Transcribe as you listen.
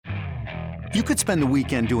You could spend the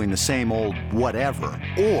weekend doing the same old whatever,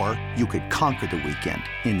 or you could conquer the weekend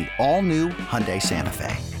in the all-new Hyundai Santa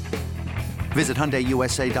Fe. Visit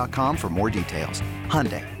HyundaiUSA.com for more details.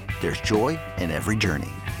 Hyundai, there's joy in every journey.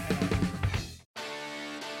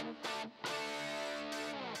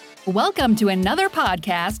 Welcome to another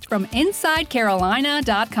podcast from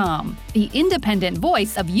InsideCarolina.com, the independent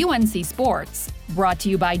voice of UNC Sports. Brought to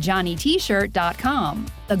you by JohnnyT-shirt.com,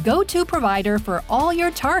 the go-to provider for all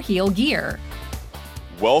your Tar Heel gear.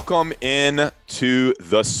 Welcome in to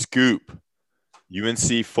The Scoop,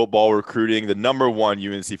 UNC football recruiting, the number one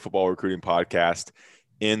UNC football recruiting podcast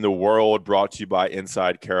in the world, brought to you by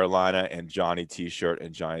Inside Carolina and Johnny T-shirt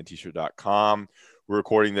and JohnnyT-shirt.com. We're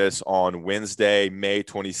recording this on Wednesday, May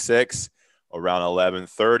 26th, around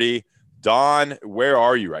 11:30. Don, where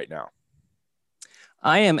are you right now?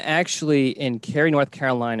 I am actually in Cary, North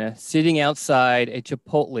Carolina, sitting outside a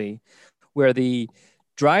Chipotle where the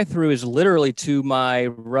drive-through is literally to my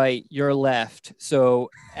right, your left. So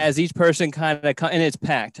as each person kind of and it's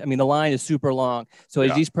packed. I mean, the line is super long. So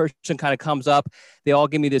as each person kind of comes up, they all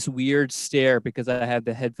give me this weird stare because I have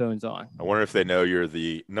the headphones on. I wonder if they know you're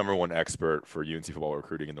the number one expert for UNC football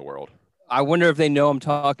recruiting in the world. I wonder if they know I'm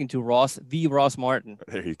talking to Ross Martin.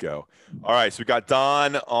 There you go. All right, so we got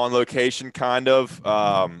Don on location, kind of.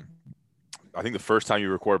 I think the first time you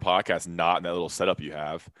record a podcast, not in that little setup you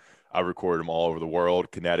have. I recorded them all over the world,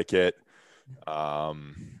 Connecticut. I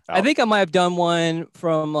think I might have done one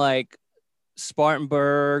from like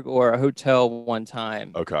Spartanburg or a hotel one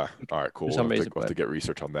time. Okay. All right, cool. We'll have to get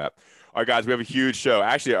research on that. All right, guys, we have a huge show.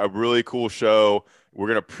 Actually, a really cool show. We're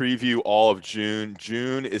going to preview all of June.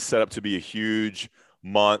 June is set up to be a huge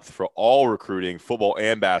month for all recruiting, football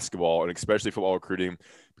and basketball, and especially football recruiting,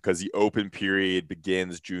 because the open period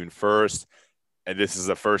begins June 1st. And this is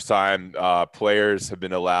the first time players have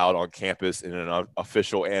been allowed on campus in an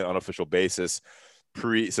official and unofficial basis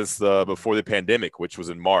since before the pandemic, which was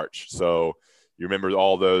in March. So you remember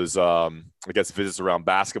all those, visits around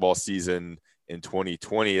basketball season in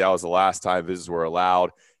 2020. That was the last time visits were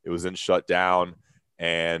allowed. It was then shut down.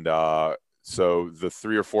 And so the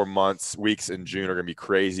 3 or 4 weeks in June are going to be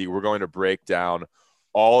crazy. We're going to break down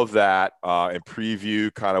all of that and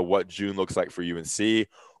preview kind of what June looks like for UNC.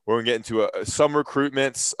 We're going to get into some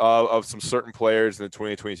recruitments of some certain players in the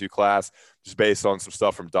 2022 class, just based on some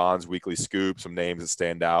stuff from Don's weekly scoop, some names that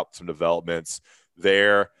stand out, some developments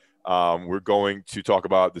there. We're going to talk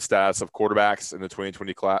about the status of quarterbacks in the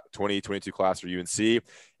 2022 class for UNC. And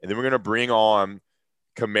then we're going to bring on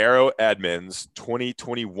Kamarro Edmonds,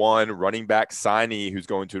 2021 running back signee, who's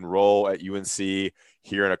going to enroll at UNC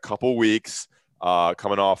here in a couple weeks,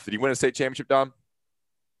 coming off. Did he win a state championship, Don?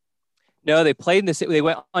 No, they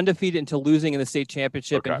went undefeated until losing in the state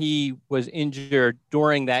championship, and he was injured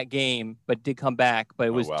during that game, but did come back, but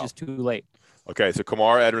it was just too late. Okay, so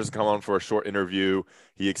Kamarro Edmonds will come on for a short interview.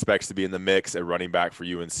 He expects to be in the mix at running back for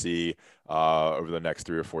UNC over the next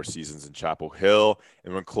 3 or 4 seasons in Chapel Hill.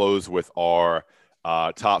 And we're going to close with our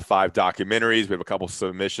top 5 documentaries. We have a couple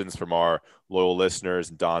submissions from our loyal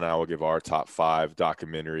listeners, and Don and I will give our top 5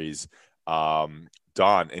 documentaries.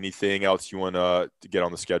 Don, anything else you want to get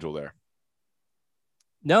on the schedule there?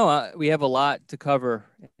 No, we have a lot to cover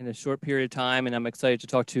in a short period of time, and I'm excited to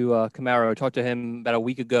talk to Kamarro. I talked to him about a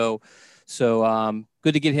week ago, so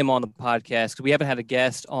good to get him on the podcast, because we haven't had a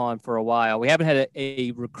guest on for a while. We haven't had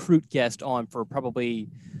a recruit guest on for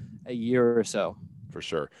probably a year or so. For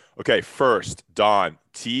sure. Okay, first, Don,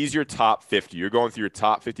 tease your top 50. You're going through your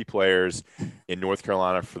top 50 players in North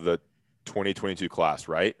Carolina for the 2022 class,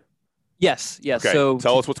 right? Yes. Okay, So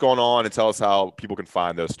tell us what's going on and tell us how people can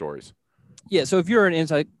find those stories. Yeah, so if you're an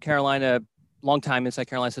Inside Carolina, longtime Inside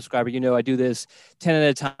Carolina subscriber, you know I do this 10 at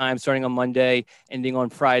a time, starting on Monday, ending on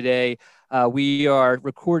Friday. We are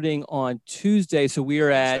recording on Tuesday, so we are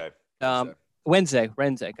at Wednesday.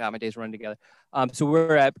 God, my days run together. So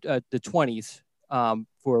we're at the 20s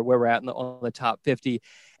for where we're at on the top 50.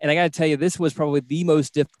 And I got to tell you, this was probably the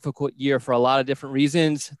most difficult year for a lot of different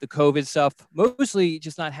reasons. The COVID stuff, mostly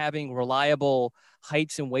just not having reliable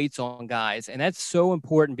heights and weights on guys. And that's so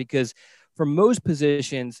important, because for most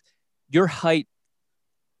positions, your height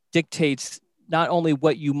dictates not only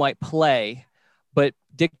what you might play, but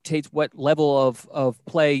dictates what level of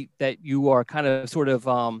play that you are kind of sort of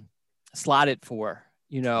slotted for,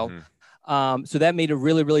 you know. Mm-hmm. So that made it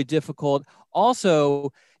really, really difficult.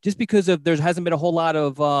 Also, just because there hasn't been a whole lot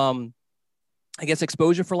of,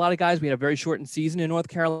 exposure for a lot of guys. We had a very shortened season in North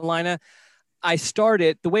Carolina. I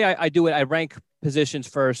started, the way I do it, I rank positions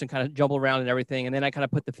first and kind of jumble around and everything. And then I kind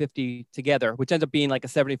of put the 50 together, which ends up being like a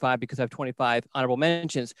 75 because I have 25 honorable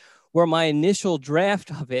mentions. where my initial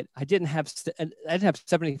draft of it, I didn't have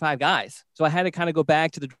 75 guys. So I had to kind of go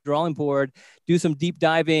back to the drawing board, do some deep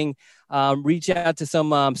diving, reach out to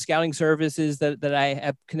some scouting services that I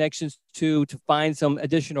have connections to find some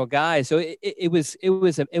additional guys. So it was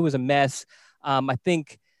a mess. I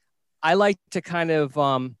think I like to kind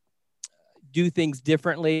of do things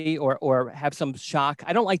differently or have some shock.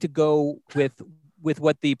 I don't like to go with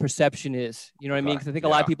what the perception is, you know what I mean? Because I think a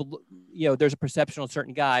lot of people, there's a perception on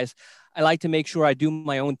certain guys. I like to make sure I do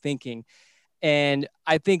my own thinking. And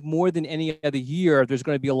I think more than any other year, there's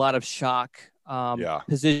going to be a lot of shock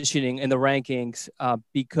positioning in the rankings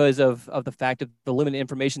because of the fact of the limited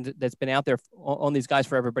information that's been out there on these guys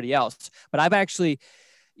for everybody else. But I've actually,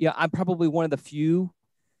 I'm probably one of the few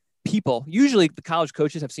people, usually the college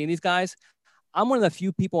coaches have seen these guys. I'm one of the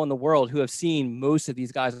few people in the world who have seen most of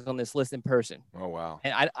these guys on this list in person. Oh, wow.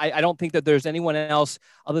 And I don't think that there's anyone else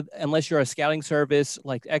unless you're a scouting service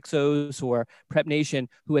like Exos or Prep Nation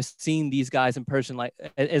who has seen these guys in person, like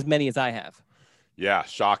as many as I have. Yeah.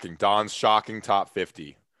 Shocking. Don's shocking top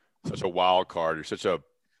 50. Such a wild card. You're such a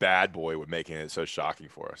bad boy with making it so shocking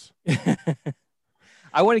for us.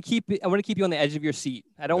 I want to keep you on the edge of your seat.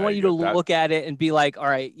 I don't want you to look at it and be like, all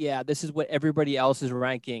right, yeah, this is what everybody else is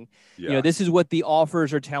ranking. Yeah. This is what the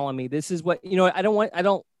offers are telling me. This is what, I don't like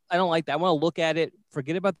that. I want to look at it,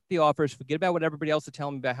 forget about the offers, forget about what everybody else is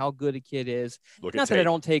telling me about how good a kid is. Look at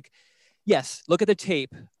the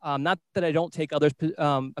tape. Not that I don't take others'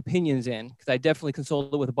 opinions in, because I definitely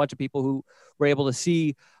consulted with a bunch of people who were able to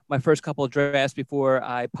see my first couple of drafts before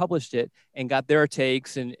I published it and got their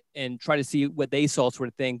takes and try to see what they saw, sort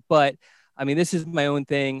of thing. But I mean, this is my own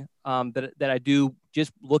thing that I do,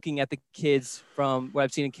 just looking at the kids from what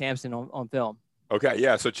I've seen in camps and on film. Okay,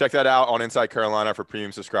 yeah. So check that out on Inside Carolina for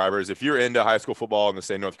premium subscribers. If you're into high school football in the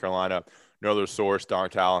state of North Carolina, no other source, Don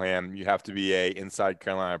Callahan, you have to be a Inside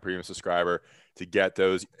Carolina premium subscriber to get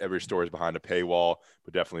those. Every story is behind a paywall,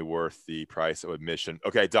 but definitely worth the price of admission.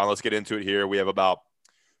 Okay, Don, let's get into it here. We have about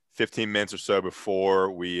 15 minutes or so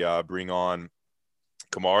before we bring on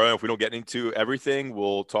Kamarro. If we don't get into everything,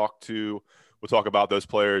 we'll talk about those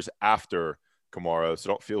players after Kamarro, so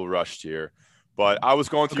don't feel rushed here. But I was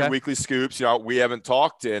going through weekly scoops. We haven't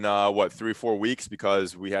talked in 3 or 4 weeks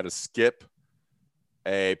because we had to skip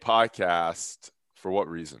a podcast. For what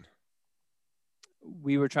reason?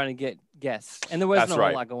 We were trying to get guests, and there wasn't a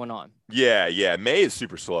whole lot going on. Yeah. May is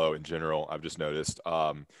super slow in general, I've just noticed.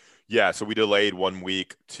 So we delayed 1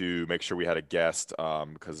 week to make sure we had a guest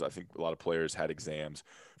because I think a lot of players had exams.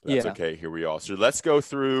 But that's okay. Here we are. So let's go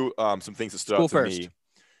through some things that stood out to me.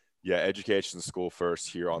 Yeah, education school first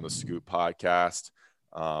here on the Scoop podcast.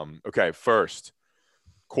 Okay, first,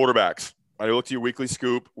 quarterbacks. I looked at your weekly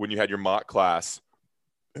scoop when you had your mock class,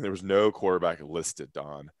 and there was no quarterback listed,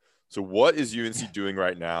 Don. So what is UNC doing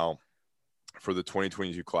right now for the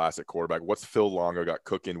 2022 class at quarterback? What's Phil Longo got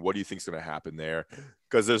cooking? What do you think is going to happen there?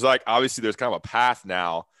 Because there's obviously there's kind of a path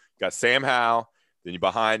now. You got Sam Howell, then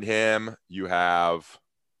behind him you have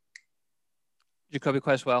Jacoby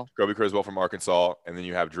Criswell from Arkansas, and then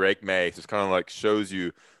you have Drake May. So it's kind of shows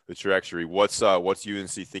you the trajectory. What's UNC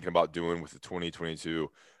thinking about doing with the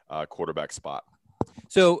 2022 quarterback spot?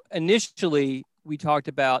 So initially we talked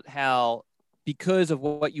about how, because of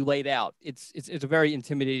what you laid out, it's a very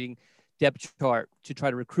intimidating depth chart to try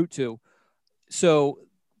to recruit to. So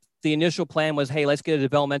the initial plan was, hey, let's get a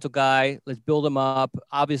developmental guy. Let's build him up.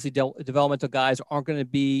 Obviously, developmental guys aren't going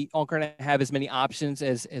to have as many options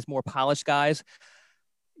as more polished guys.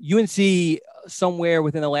 UNC somewhere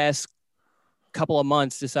within the last couple of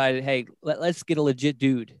months decided, hey, let's get a legit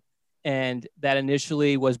dude. And that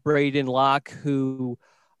initially was Braden Locke, who,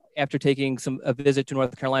 after taking a visit to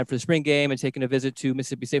North Carolina for the spring game and taking a visit to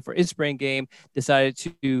Mississippi State for his spring game, decided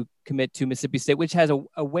to commit to Mississippi State, which has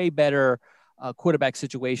a way better quarterback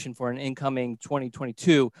situation for an incoming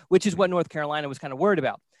 2022, which is what North Carolina was kind of worried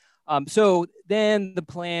about. So then the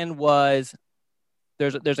plan was,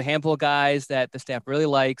 there's a handful of guys that the staff really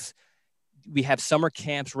likes. We have summer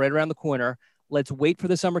camps right around the corner. Let's wait for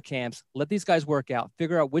the summer camps. Let these guys work out,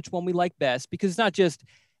 figure out which one we like best, because it's not just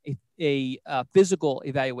a physical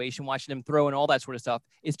evaluation, watching them throw and all that sort of stuff.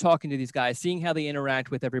 It's talking to these guys, seeing how they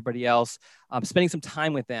interact with everybody else, spending some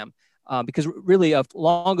time with them. Because really,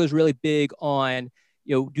 Longo's really big on,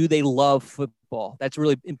 do they love football? That's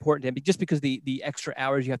really important to him, just because the extra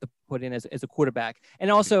hours you have to put in as a quarterback. And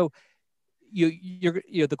also,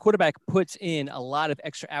 the quarterback puts in a lot of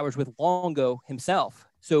extra hours with Longo himself.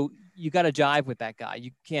 So you got to jive with that guy.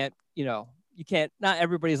 You can't, not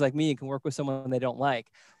everybody's like me and can work with someone they don't like.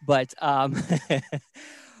 But but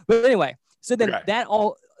anyway, so then that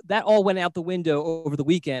all went out the window over the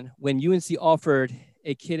weekend when UNC offered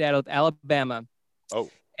a kid out of Alabama. Oh.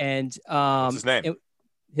 And what's his name?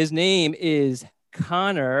 His name is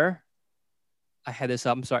Connor. I had this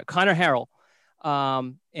up. I'm sorry. Connor Harrell.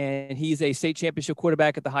 And he's a state championship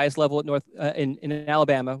quarterback at the highest level at in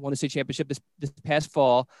Alabama. Won the state championship this past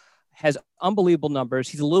fall. Has unbelievable numbers.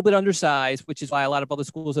 He's a little bit undersized, which is why a lot of other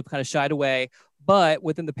schools have kind of shied away. But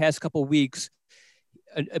within the past couple of weeks,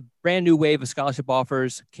 a brand new wave of scholarship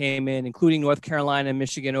offers came in, including North Carolina and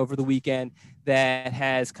Michigan over the weekend, that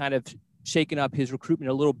has kind of shaken up his recruitment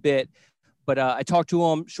a little bit. But I talked to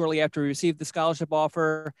him shortly after he received the scholarship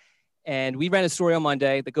offer, and we ran a story on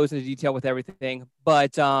Monday that goes into detail with everything.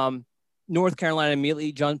 But North Carolina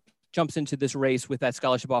immediately jumps into this race with that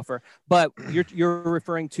scholarship offer. But you're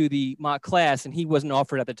referring to the mock class, and he wasn't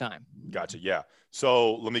offered at the time. Gotcha. Yeah.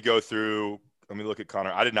 So let me look at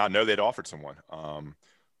Connor. I did not know they'd offered someone.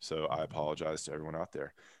 So I apologize to everyone out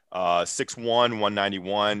there. 6'1",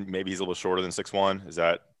 191. Maybe he's a little shorter than 6'1". Is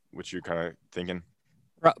that what you're kind of thinking?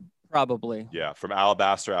 Probably. Yeah. From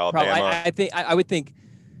Alabaster, Alabama. I would think,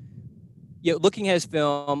 looking at his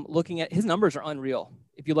film, looking at his numbers are unreal.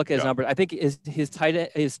 If you look at his numbers, I think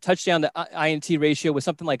his touchdown to INT ratio was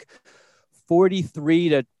something like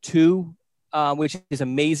 43-2, which is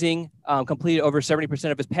amazing. Completed over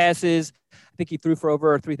 70% of his passes. I think he threw for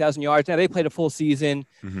over 3,000 yards. Now, they played a full season,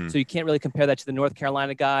 so you can't really compare that to the North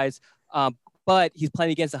Carolina guys. But he's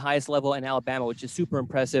playing against the highest level in Alabama, which is super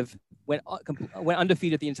impressive. Went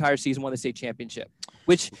undefeated the entire season, won the state championship,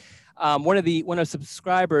 which one of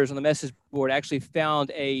subscribers on the message board actually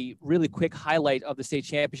found a really quick highlight of the state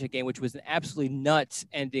championship game, which was an absolutely nuts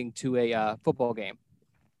ending to a football game.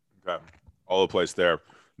 Okay. All the place there.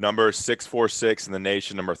 Number 646 in the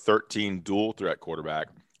nation, number 13 dual threat quarterback,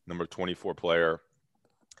 number 24 player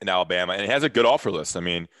in Alabama. And it has a good offer list. I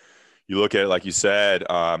mean, you look at it, like you said,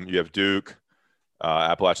 you have Duke,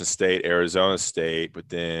 Appalachian State, Arizona State, but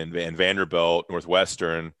then Vanderbilt,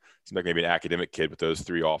 Northwestern. Seems like maybe an academic kid with those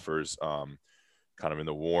three offers, kind of in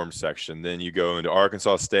the warm section. Then you go into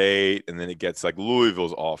Arkansas State, and then it gets like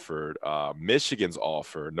Louisville's offered, Michigan's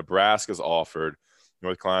offered, Nebraska's offered,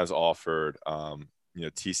 North Carolina's offered,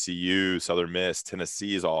 TCU, Southern Miss,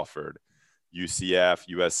 Tennessee is offered, UCF,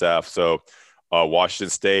 USF. So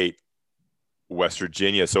Washington State, West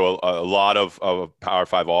Virginia. So a lot of Power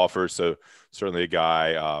 5 offers. So certainly a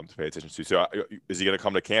guy to pay attention to. So is he going to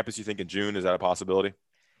come to campus, you think, in June? Is that a possibility?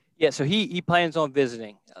 Yeah, so he plans on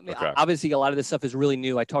visiting. I mean, okay. Obviously, a lot of this stuff is really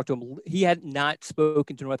new. I talked to him. He had not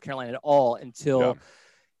spoken to North Carolina at all until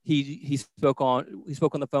he spoke on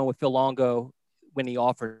the phone with Phil Longo when he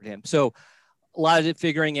offered him. So a lot of it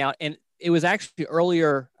figuring out. And it was actually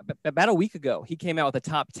earlier, about a week ago, he came out with a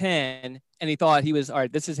top 10, and he thought he was, all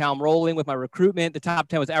right, this is how I'm rolling with my recruitment. The top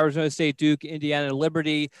 10 was Arizona State, Duke, Indiana,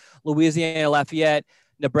 Liberty, Louisiana, Lafayette,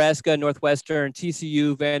 Nebraska, Northwestern,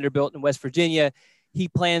 TCU, Vanderbilt, and West Virginia. He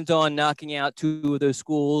plans on knocking out two of those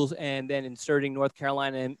schools and then inserting North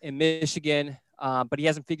Carolina and Michigan. But he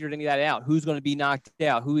hasn't figured any of that out. Who's going to be knocked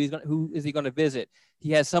out? Who is he going to visit?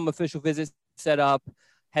 He has some official visits set up,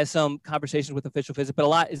 has some conversations with official visits, but a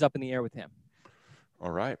lot is up in the air with him.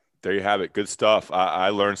 All right. There you have it. Good stuff.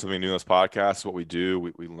 I learned something new in this podcast. What we do,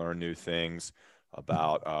 we learn new things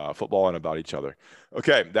about football and about each other.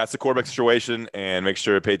 Okay, that's the quarterback situation, and make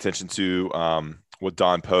sure to pay attention to what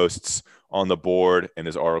Don posts on the board and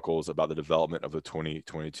his articles about the development of the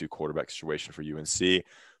 2022 quarterback situation for UNC.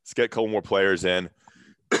 Let's get a couple more players in.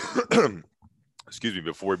 Excuse me,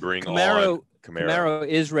 before we bring on Kamarro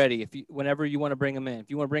is ready. Whenever you want to bring him in. If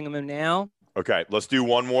you want to bring him in now. Okay, let's do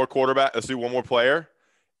one more quarterback. Let's do one more player,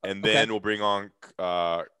 and then we'll bring on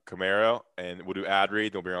Kamarro, and we'll do ad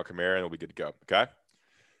read. Then we'll bring on Kamarro, and we'll be good to go. Okay.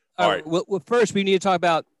 All right. Well, first we need to talk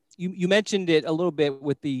about. You mentioned it a little bit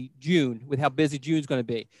with with how busy June's going to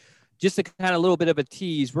be. Just a kind of a little bit of a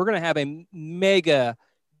tease, we're going to have a mega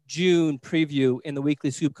June preview in the Weekly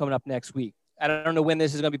Scoop coming up next week. I don't know when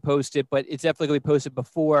this is going to be posted, but it's definitely going to be posted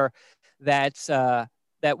before that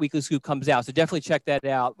Weekly Scoop comes out. So definitely check that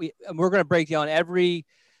out. We're going to break down every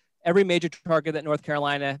major target that North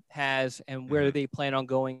Carolina has and where they plan on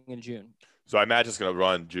going in June. So I imagine it's going to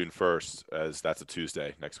run June 1st, as that's a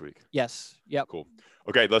Tuesday next week. Yes. Yep. Cool.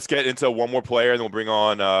 Okay, let's get into one more player, and then we'll bring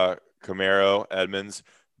on Kamarro Edmonds.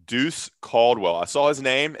 Deuce Caldwell. I saw his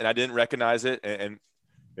name, and I didn't recognize it, and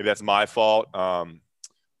maybe that's my fault. Contrary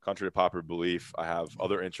to popular belief, I have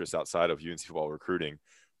other interests outside of UNC football recruiting.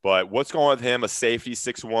 But what's going on with him? A safety,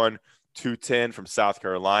 6'1", 210 from South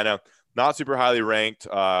Carolina. Not super highly ranked,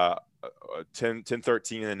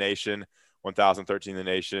 10-13 in the nation, 1,013 in the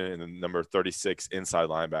nation, and the number 36 inside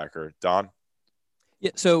linebacker. Don?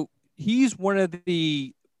 Yeah, so he's one of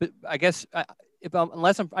the, I guess,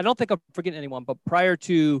 I don't think I'm forgetting anyone, but prior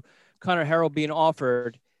to Connor Harrell being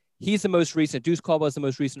offered, he's the most recent. Deuce Caldwell is the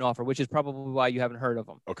most recent offer, which is probably why you haven't heard of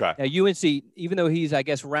him. Okay. Now, UNC, even though he's, I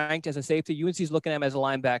guess, ranked as a safety, UNC's looking at him as a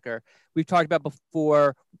linebacker. We've talked about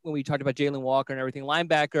before when we talked about Jalen Walker and everything.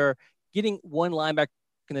 Linebacker, getting one linebacker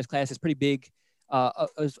in this class is pretty big, a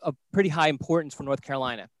pretty high importance for North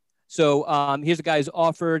Carolina. So here's a guy who's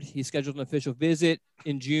offered. He's scheduled an official visit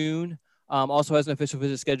in June. Also has an official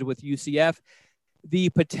visit scheduled with UCF. The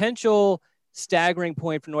potential staggering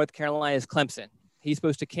point for North Carolina is Clemson. He's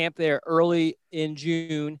supposed to camp there early in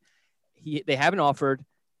June. They haven't offered.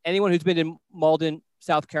 Anyone who's been in Malden,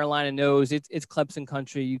 South Carolina knows it's Clemson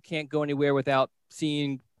country. You can't go anywhere without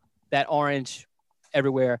seeing that orange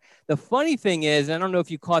everywhere. The funny thing is, and I don't know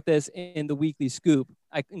if you caught this in the weekly scoop,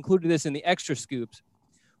 I included this in the extra scoops,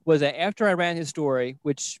 was that after I ran his story,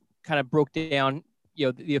 which kind of broke down,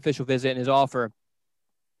 the official visit and his offer,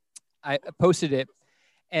 I posted it.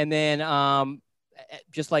 And then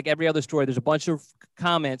just like every other story, there's a bunch of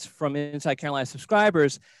comments from Inside Carolina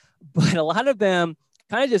subscribers, but a lot of them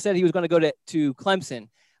kind of just said he was going to go to Clemson.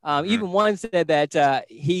 Even one said that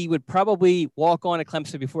he would probably walk on to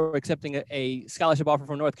Clemson before accepting a scholarship offer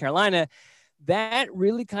from North Carolina. That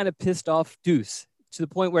really kind of pissed off Deuce to the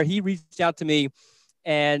point where he reached out to me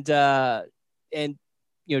and kind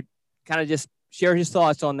of just share his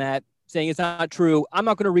thoughts on that, saying it's not true. I'm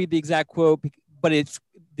not going to read the exact quote, but it's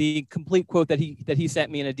the complete quote that he sent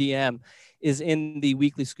me in a DM is in the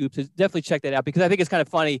weekly scoop. So definitely check that out, because I think it's kind of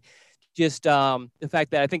funny, just the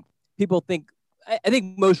fact that I think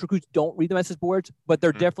most recruits don't read the message boards, but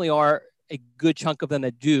there definitely are a good chunk of them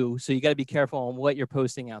that do. So you got to be careful on what you're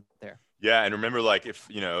posting out there. Yeah. And remember, like, if,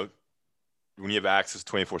 when you have access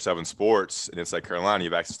to 24/7 sports and Inside Carolina, you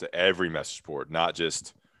have access to every message board, not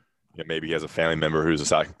just, maybe he has a family member who's a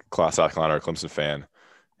South Carolina or Clemson fan,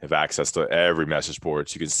 have access to every message board.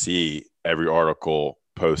 So you can see every article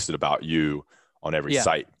posted about you on every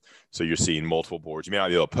site. So you're seeing multiple boards. You may not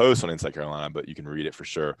be able to post on Inside Carolina, but you can read it for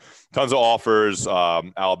sure. Tons of offers,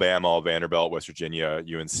 Alabama, Vanderbilt, West Virginia,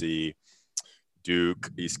 UNC, Duke,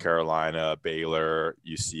 East Carolina, Baylor,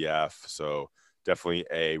 UCF. So definitely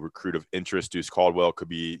a recruit of interest. Deuce Caldwell could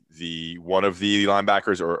be one of the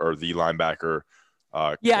linebackers or the linebacker.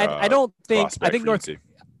 I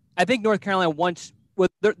think North Carolina wants. Well,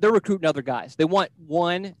 they're recruiting other guys. They want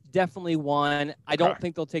one, definitely one. I don't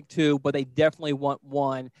think they'll take two, but they definitely want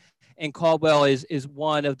one. And Caldwell is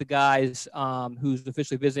one of the guys who's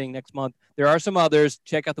officially visiting next month. There are some others.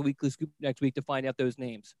 Check out the weekly scoop next week to find out those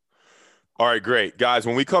names. All right, great. Guys,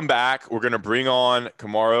 when we come back, we're going to bring on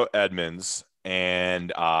Kamarro Edmonds,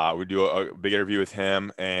 and we do a big interview with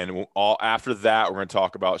him. And after that, we're going to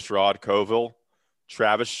talk about Sherrod Coville,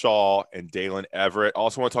 Travis Shaw, and Dalen Everett.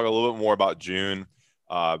 Also want to talk a little bit more about June.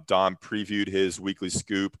 Don previewed his weekly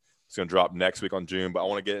scoop. It's going to drop next week on June, but I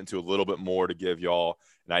want to get into a little bit more to give y'all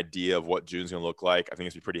an idea of what June's going to look like. I think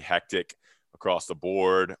it's going to be pretty hectic across the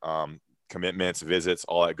board, commitments, visits,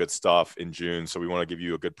 all that good stuff in June. So we want to give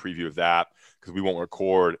you a good preview of that, because we won't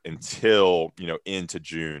record until, into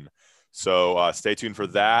June. So stay tuned for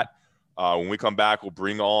that. When we come back, we'll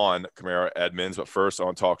bring on Kamarro Edmonds. But first, I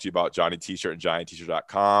want to talk to you about Johnny T-Shirt and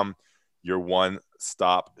JohnnyT-Shirt.com, your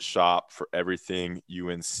one-stop shop for everything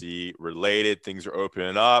UNC related. Things are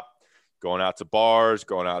opening up, going out to bars,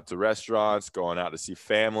 going out to restaurants, going out to see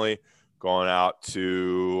family, going out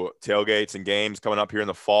to tailgates and games coming up here in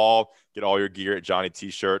the fall. Get all your gear at Johnny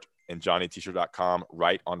T-Shirt and JohnnyT-Shirt.com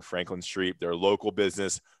right on Franklin Street. They're a local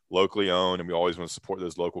business, locally owned, and we always want to support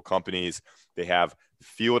those local companies. They have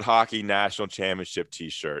Field Hockey National Championship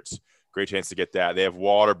T-shirts. Great chance to get that. They have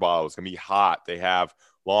water bottles. It's going to be hot. They have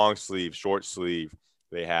long sleeve, short sleeve.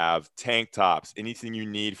 They have tank tops. Anything you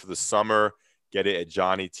need for the summer, get it at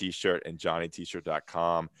Johnny T-Shirt and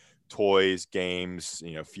JohnnyT-Shirt.com. Toys, games,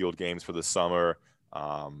 field games for the summer.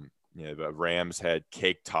 The Rams had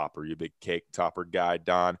cake topper. You a big cake topper guy,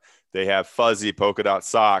 Don? They have fuzzy polka dot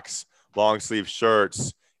socks, long sleeve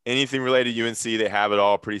shirts, anything related to UNC. They have it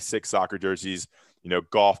all. Pretty sick soccer jerseys,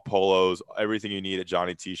 golf polos, everything you need at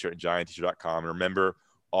Johnny T-Shirt and JohnnyT-Shirt.com. And remember,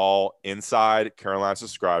 all Inside Carolina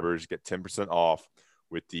subscribers get 10% off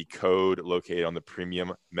with the code located on the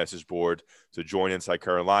premium message board. So join Inside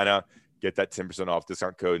Carolina, get that 10% off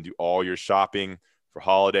discount code, and do all your shopping for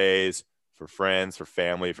holidays, for friends, for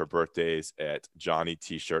family, for birthdays at Johnny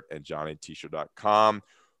T-Shirt and JohnnyT-Shirt.com.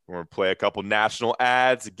 We're going to play a couple national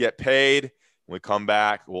ads to get paid. When we come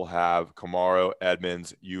back, we'll have Kamarro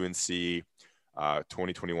Edmonds, UNC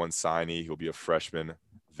 2021 signee. He'll be a freshman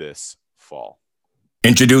this fall.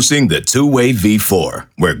 Introducing the two-way V4,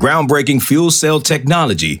 where groundbreaking fuel cell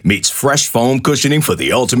technology meets fresh foam cushioning for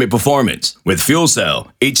the ultimate performance. With fuel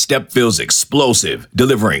cell, each step feels explosive,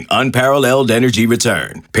 delivering unparalleled energy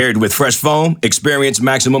return. Paired with fresh foam, experience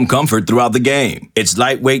maximum comfort throughout the game. Its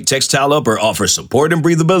lightweight textile upper offers support and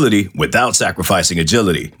breathability without sacrificing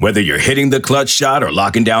agility. Whether you're hitting the clutch shot or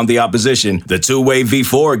locking down the opposition, the two-way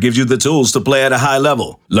V4 gives you the tools to play at a high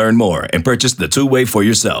level. Learn more and purchase the two-way for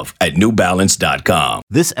yourself at newbalance.com.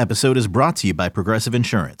 This episode is brought to you by Progressive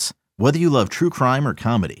Insurance. Whether you love true crime or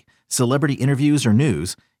comedy, celebrity interviews or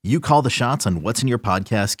news, you call the shots on what's in your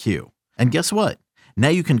podcast queue. And guess what? Now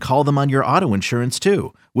you can call them on your auto insurance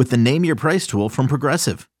too with the Name Your Price tool from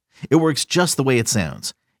Progressive. It works just the way it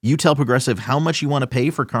sounds. You tell Progressive how much you want to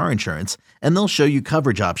pay for car insurance, and they'll show you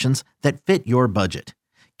coverage options that fit your budget.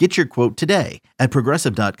 Get your quote today at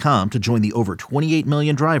Progressive.com to join the over 28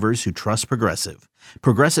 million drivers who trust Progressive.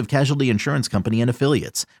 Progressive Casualty Insurance Company and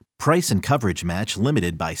Affiliates. Price and coverage match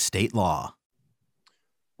limited by state law.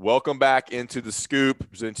 Welcome back into The Scoop,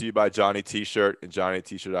 presented to you by Johnny T-Shirt and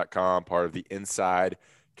JohnnyT-Shirt.com, part of the Inside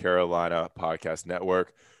Carolina Podcast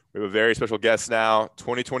Network. We have a very special guest now,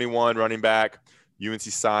 2021 running back, UNC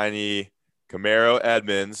signee, Kamarro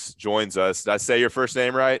Edmonds joins us. Did I say your first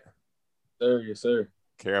name right? Sir, yes, sir.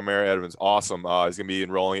 Kamarro Edmonds, awesome. He's going to be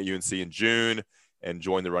enrolling at UNC in June and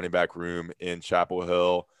join the running back room in Chapel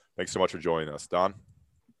Hill. Thanks so much for joining us, Don.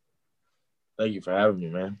 Thank you for having me,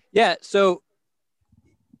 man. Yeah, so,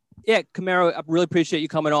 Kamarro, I really appreciate you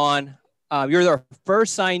coming on. You're the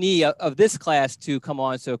first signee of this class to come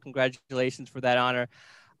on, so congratulations for that honor.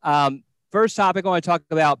 First topic I want to talk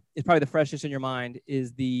about is probably the freshest in your mind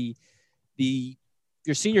is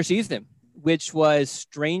your senior season, which was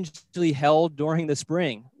strangely held during the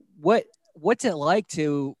spring. What was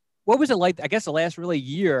it like, I guess, the last really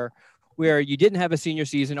year where you didn't have a senior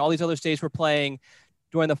season, all these other states were playing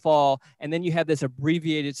during the fall, and then you have this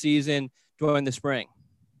abbreviated season during the spring?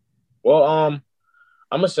 Well, I'm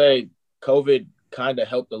going to say COVID kind of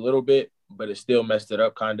helped a little bit, but it still messed it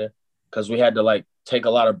up kind of because we had to, take a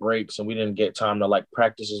lot of breaks and we didn't get time to,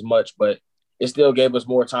 practice as much, but it still gave us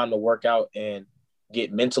more time to work out and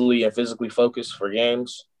get mentally and physically focused for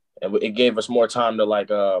games. And it gave us more time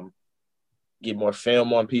to get more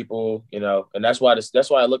film on people, and that's why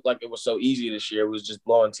it looked like it was so easy this year. It was just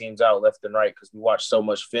blowing teams out left and right because we watched so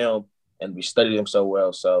much film and we studied them so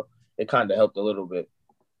well. So it kind of helped a little bit.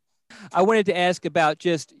 I wanted to ask about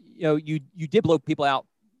just, you did blow people out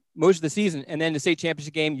most of the season, and then the state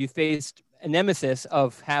championship game, you faced a nemesis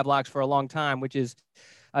of Havelocks for a long time, which is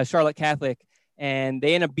Charlotte Catholic. And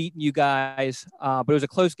they ended up beating you guys, but it was a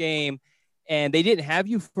close game. And they didn't have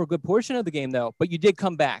you for a good portion of the game, though, but you did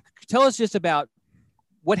come back. Tell us just about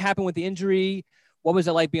what happened with the injury. What was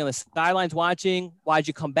it like being on the sidelines watching? Why'd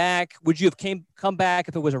you come back? Would you have come back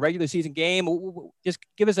if it was a regular season game? Just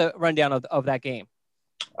give us a rundown of that game.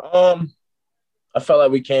 I felt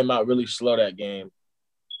like we came out really slow that game.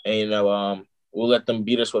 And, we'll let them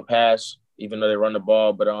beat us with pass, even though they run the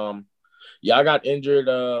ball. But, I got injured.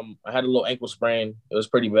 I had a little ankle sprain. It was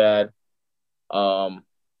pretty bad.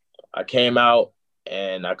 I came out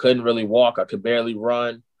and I couldn't really walk. I could barely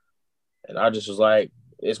run. And I just was like,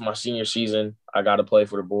 it's my senior season. I got to play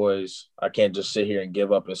for the boys. I can't just sit here and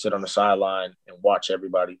give up and sit on the sideline and watch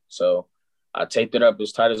everybody. So I taped it up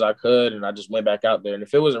as tight as I could, and I just went back out there. And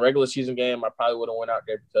if it was a regular season game, I probably would have went out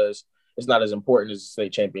there because it's not as important as the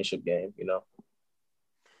state championship game,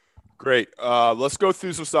 Great. Let's go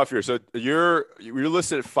through some stuff here. So you're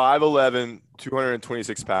listed at 5'11",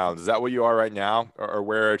 226 pounds. Is that what you are right now, or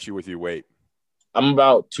where are you with your weight? I'm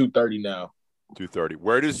about 230 now. 230.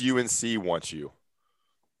 Where does UNC want you?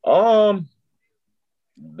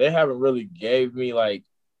 They haven't really gave me a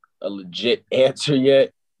legit answer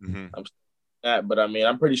yet. Mm-hmm. But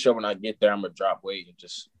I'm pretty sure when I get there, I'm gonna drop weight and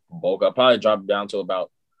just bulk up. Probably drop down to about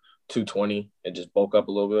 220 and just bulk up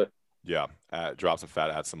a little bit. Yeah, drop some fat,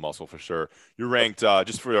 add some muscle for sure. You're ranked,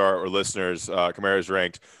 just for our listeners, Kamarro's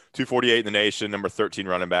ranked 248 in the nation, number 13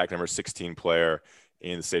 running back, number 16 player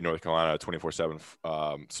in the state of North Carolina,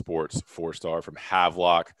 24/7 sports, 4-star from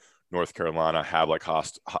Havelock, North Carolina, Havelock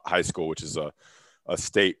High School, which is a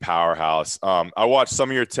state powerhouse. I watched some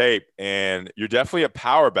of your tape, and you're definitely a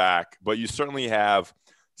power back, but you certainly have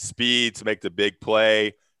speed to make the big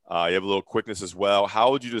play. You have a little quickness as well. How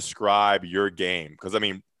would you describe your game? Because,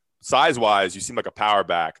 size-wise, you seem like a power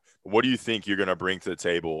back. What do you think you're going to bring to the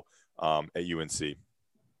table at UNC?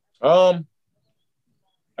 I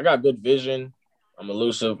got good vision. I'm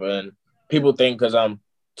elusive, and people think because I'm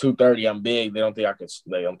 230, I'm big. They don't think I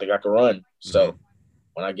can run. So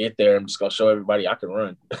when I get there, I'm just gonna show everybody I can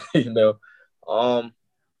run.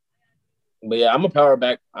 But yeah, I'm a power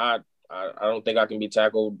back. I don't think I can be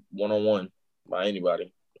tackled one-on-one by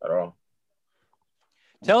anybody at all.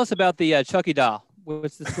 Tell us about the Chucky doll.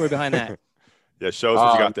 What's the story behind that? Yeah, show us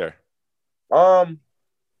what you got there.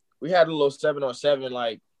 We had a little 7-on-7,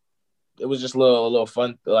 like it was just a little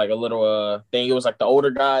fun, like a little thing. It was like the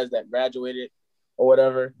older guys that graduated or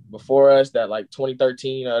whatever before us that like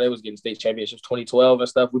 2013, they was getting state championships, 2012 and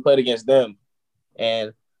stuff. We played against them.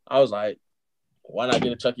 And I was like, why not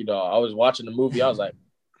get a Chucky doll? I was watching the movie. I was like,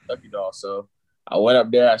 Chucky doll. So I went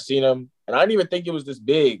up there. I seen him. And I didn't even think it was this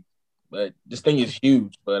big, but this thing is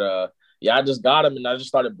huge. But, yeah, I just got him, and I just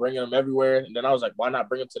started bringing him everywhere. And then I was like, why not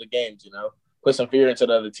bring him to the games, Put some fear into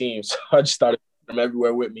the other team. So I just started bringing him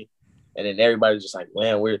everywhere with me. And then everybody's just like,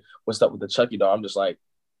 man, what's up with the Chucky doll? I'm just like,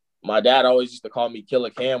 my dad always used to call me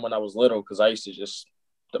Killer Cam when I was little because I used to just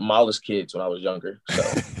demolish kids when I was younger.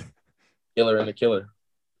 So Killer and the Killer.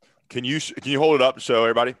 Can you hold it up to show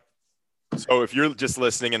everybody? So if you're just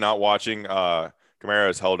listening and not watching,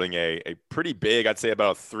 Kamarro is holding a pretty big, I'd say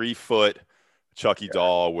about a 3-foot Chucky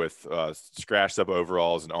doll with scratched up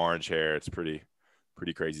overalls and orange hair. It's pretty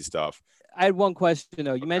crazy stuff. I had one question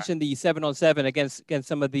though. You mentioned the 7-on-7 against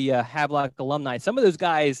some of the Havelock alumni. Some of those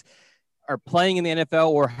guys are playing in the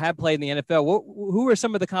NFL or have played in the NFL. Who are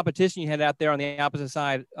some of the competition you had out there on the opposite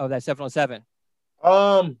side of that 7-on-7?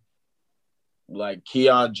 Like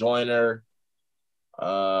Keon Joyner,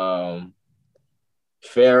 Pharaoh.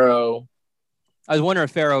 I was wondering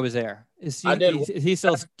if Pharaoh was there. Is he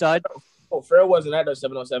still stud? Oh, Pharaoh wasn't at the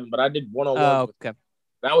 7-on-7, but I did one-on-one. Oh, okay.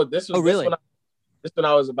 This when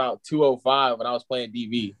I was about 205 when I was playing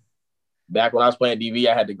DV. Back when I was playing DV,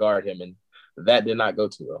 I had to guard him, and that did not go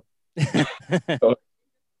too well.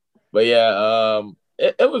 But yeah,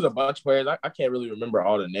 it was a bunch of players. I can't really remember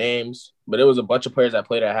all the names, but it was a bunch of players that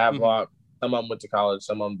played at Havelock. Mm-hmm. Some of them went to college,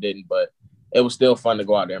 some of them didn't, but it was still fun to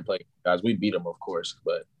go out there and play. Guys, we beat them, of course,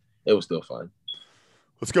 but it was still fun.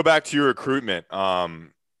 Let's go back to your recruitment.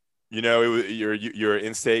 You're an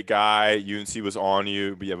in-state guy. UNC was on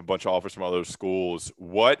you, but you have a bunch of offers from other schools.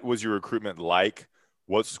 What was your recruitment like?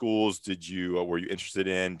 What schools were you interested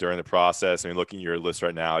in during the process? I mean, looking at your list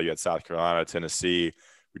right now, you had South Carolina, Tennessee,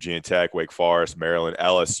 Virginia Tech, Wake Forest, Maryland,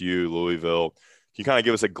 LSU, Louisville. Can you kind of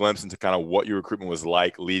give us a glimpse into kind of what your recruitment was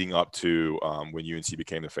like leading up to when UNC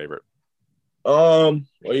became the favorite? Well,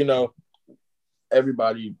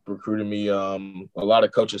 everybody recruited me. A lot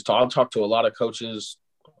of coaches. I've talked to a lot of coaches.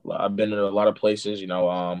 I've been in a lot of places.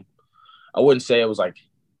 I wouldn't say it was like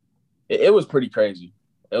it was pretty crazy.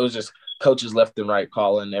 It was just coaches left and right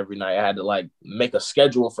calling every night. I had to like make a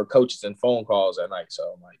schedule for coaches and phone calls at night.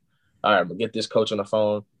 So I'm like, all right, I'm gonna get this coach on the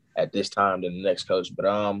phone at this time, then the next coach. But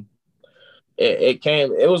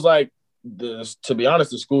it was like to be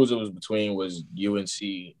honest, the schools it was between was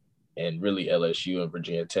UNC and really LSU and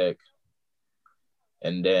Virginia Tech.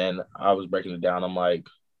 And then I was breaking it down. I'm like,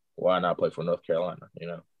 why not play for North Carolina,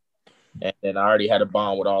 And then I already had a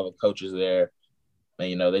bond with all the coaches there.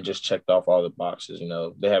 And, they just checked off all the boxes.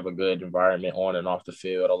 They have a good environment on and off the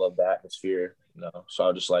field. I love the atmosphere, So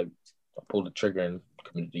I just I pulled the trigger and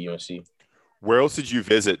committed to UNC. Where else did you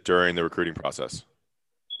visit during the recruiting process?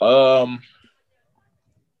 NC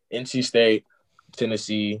State,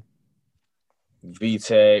 Tennessee,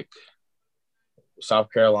 VTech,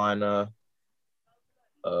 South Carolina,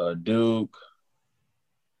 Duke.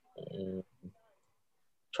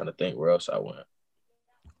 Trying to think where else I went.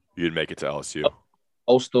 You didn't make it to LSU.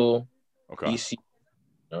 Coastal. Okay. EC.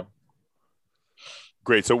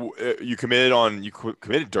 Great. So you committed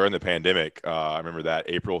during the pandemic. I remember that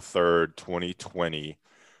April 3rd, 2020.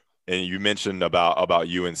 And you mentioned about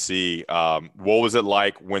UNC. What was it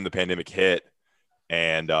like when the pandemic hit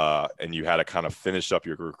and you had to kind of finish up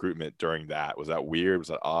your recruitment during that? Was that weird? Was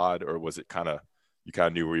that odd? Or was it you kind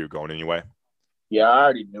of knew where you were going anyway? Yeah, I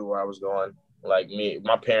already knew where I was going. Like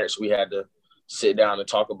my parents, we had to sit down and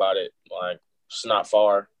talk about it. Like, it's not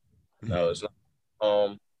far. No, it's not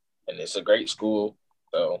home. And it's a great school.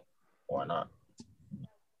 So why not?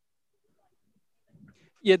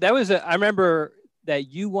 Yeah, I remember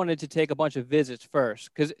that you wanted to take a bunch of visits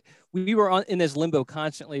first because we were in this limbo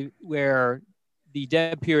constantly where the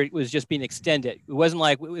dead period was just being extended. It wasn't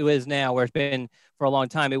like it was now where it's been for a long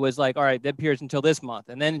time. It was like, all right, dead period's until this month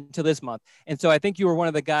and then until this month. And so I think you were one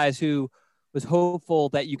of the guys who was hopeful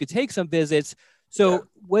that you could take some visits. So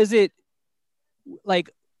was it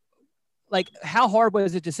like how hard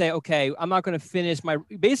was it to say, okay, I'm not going to finish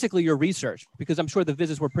basically your research, because I'm sure the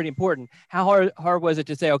visits were pretty important. How hard was it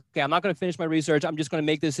to say, okay, I'm not going to finish my research. I'm just going to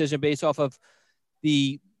make the decision based off of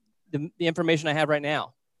the information I have right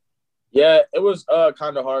now? Yeah, it was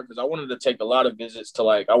kind of hard because I wanted to take a lot of visits to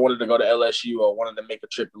I wanted to go to LSU. I wanted to make a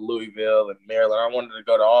trip to Louisville and Maryland. I wanted to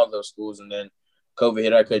go to all those schools, and then COVID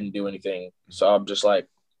hit. I couldn't do anything. So I'm just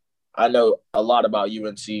I know a lot about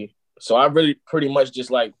UNC. So I really pretty much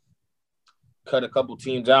just cut a couple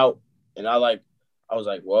teams out, and I was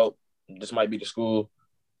like, well, this might be the school.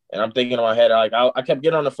 And I'm thinking in my head, I kept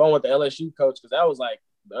getting on the phone with the LSU coach because that was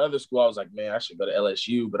the other school. I was like, man, I should go to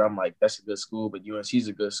LSU, but I'm like, that's a good school, but UNC's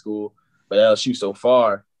a good school, but LSU so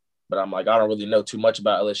far. But I'm like, I don't really know too much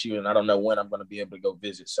about LSU, and I don't know when I'm going to be able to go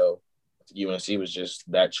visit. So UNC was just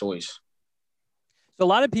that choice. So a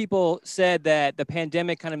lot of people said that the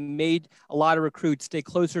pandemic kind of made a lot of recruits stay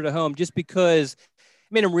closer to home just because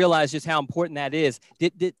it made them realize just how important that is.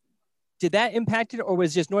 Did that impact it, or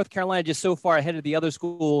was just North Carolina just so far ahead of the other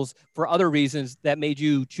schools for other reasons that made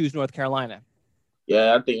you choose North Carolina?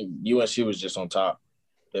 Yeah, I think UNC was just on top.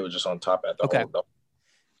 They were just on top at the whole.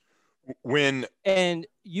 And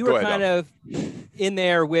you were kind of in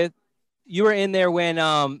there when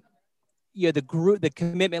the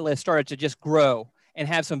commitment list started to just grow and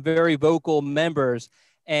have some very vocal members.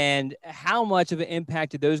 And how much of an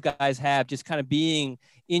impact did those guys have just kind of being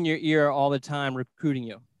in your ear all the time recruiting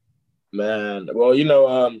you? Man, well,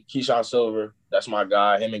 Keyshawn Silver, that's my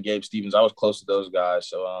guy. Him and Gabe Stevens, I was close to those guys.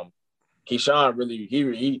 So Keyshawn really,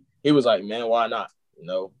 he was like, man, why not?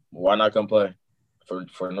 Why not come play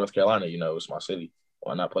for North Carolina? It's my city.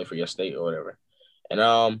 Why not play for your state or whatever? And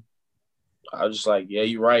I was just like, yeah,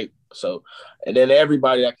 you're right. So, and then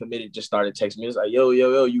everybody that committed just started texting me. It's like, yo,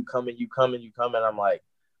 you coming? I'm like,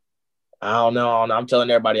 I don't know. I'm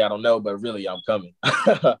telling everybody I don't know, but really I'm coming.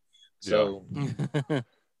 So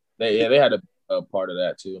they had a part of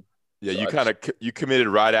that too. Yeah, so you committed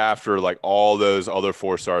right after all those other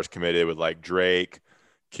 4-stars committed with Drake,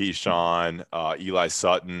 Keyshawn, Eli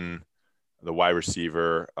Sutton, the wide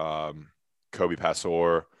receiver, Kobe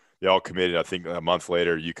Passor. They all committed. I think a month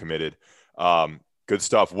later you committed. Good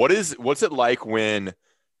stuff. What's it like when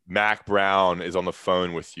Mac Brown is on the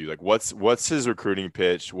phone with you? What's his recruiting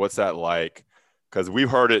pitch? What's that like? Because we've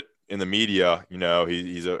heard it in the media.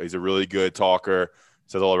 He's a really good talker,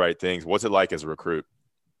 says all the right things. What's it like as a recruit?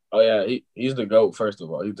 Oh yeah, he's the GOAT. First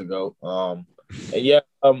of all, he's the GOAT. And yeah,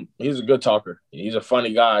 he's a good talker. He's a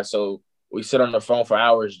funny guy. So we sit on the phone for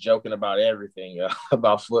hours joking about everything,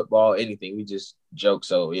 about football, anything. We just joke.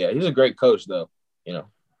 So yeah, he's a great coach, though.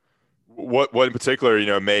 What in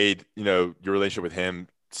particular, made your relationship with him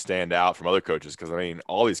stand out from other coaches? Because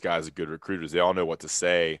all these guys are good recruiters. They all know what to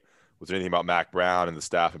say. Was there anything about Mac Brown and the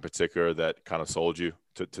staff in particular that kind of sold you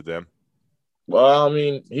to them? Well,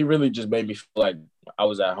 he really just made me feel like I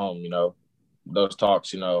was at home. Those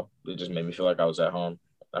talks, they just made me feel like I was at home.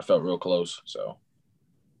 I felt real close. So.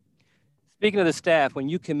 Speaking of the staff, when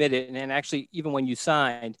you committed, and actually even when you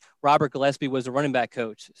signed, Robert Gillespie was the running back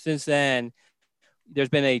coach. Since then, there's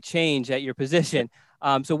been a change at your position.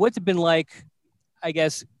 So what's it been like, I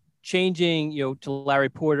guess, changing, to Larry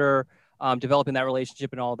Porter, developing that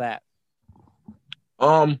relationship and all that?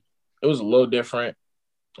 It was a little different.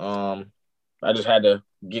 I just had to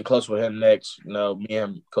get close with him next. Me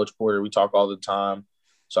and Coach Porter, we talk all the time.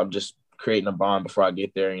 So I'm just creating a bond before I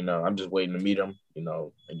get there. I'm just waiting to meet him,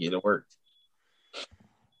 and get to work.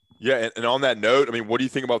 Yeah, and on that note, what do you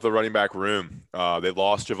think about the running back room? They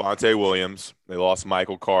lost Javonte Williams. They lost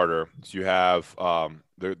Michael Carter. So you have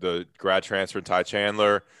the grad transfer, Ty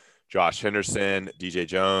Chandler, Josh Henderson, DJ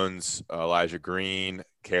Jones, Elijah Green,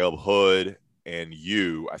 Caleb Hood, and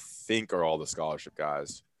you, I think, are all the scholarship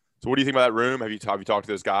guys. So what do you think about that room? Have you talked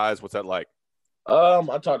to those guys? What's that like? I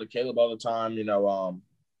talk to Caleb all the time.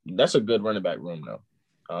 That's a good running back room, though.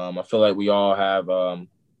 I feel like we all have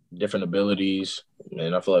different abilities,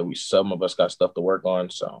 and I feel like some of us got stuff to work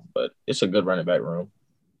on. So, but it's a good running back room.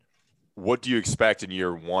 What do you expect in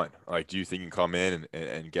year one? Do you think you can come in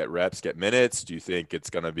and get reps, get minutes? Do you think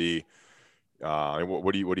it's going to be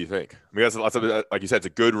what do you think? That's lots of, like you said, it's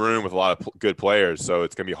a good room with a lot of good players, so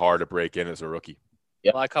it's going to be hard to break in as a rookie.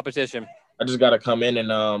 Yeah, a lot of competition. I just got to come in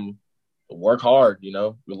and work hard.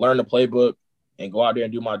 Learn the playbook and go out there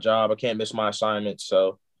and do my job. I can't miss my assignments,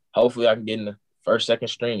 so hopefully I can get in the first, second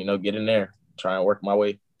string. Get in there, try and work my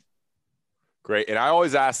way. Great. And I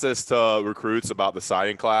always ask this to recruits about the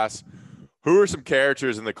signing class. Who are some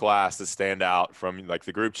characters in the class that stand out from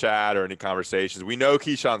the group chat or any conversations? We know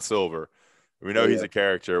Keyshawn Silver. We know he's a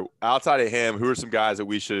character. Outside of him, who are some guys that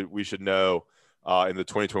we should know in the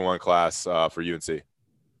 2021 class for UNC?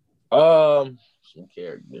 Some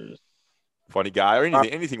characters. Funny guy or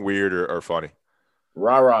anything weird or funny?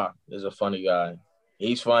 Ra is a funny guy.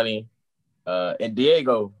 He's funny. And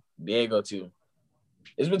Diego too.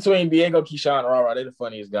 It's between Diego, Keyshawn, and Rara. They're the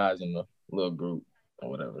funniest guys in the little group or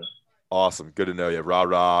whatever. Awesome. Good to know you.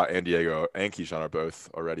 Ra and Diego and Keyshawn are both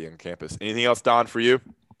already on campus. Anything else, Don, from you?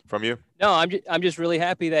 No, I'm just really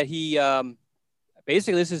happy that he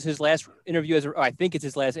basically this is his last interview I think it's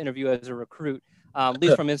his last interview as a recruit, at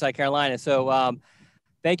least from Inside Carolina. So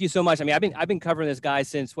thank you so much. I mean, I've been covering this guy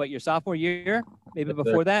since your sophomore year, maybe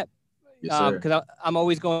before that. Because I'm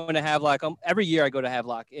always going to Havelock. Every year I go to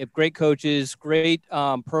Havelock. Great coaches, great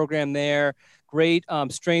program there, great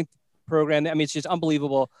strength program. I mean, it's just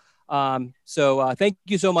unbelievable. So thank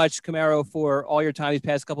you so much, Kamarro, for all your time these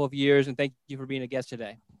past couple of years, and thank you for being a guest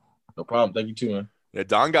today. No problem. Thank you too, man. Yeah,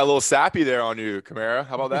 Don got a little sappy there on you, Kamarro.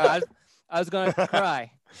 How about that? I was going to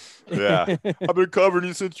cry. Yeah. I've been covering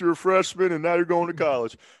you since you were a freshman, and now you're going to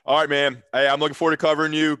college. All right, man. Hey, I'm looking forward to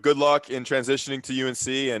covering you. Good luck in transitioning to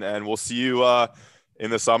UNC, and we'll see you in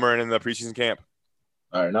the summer and in the preseason camp.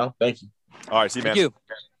 All right, now. Thank you. All right, see you, man. Thank you.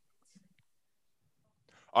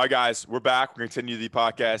 All right, guys, we're back. We're going to continue the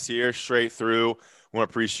podcast here straight through. We want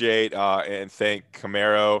to appreciate and thank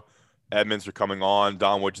Kamarro Edmonds for coming on.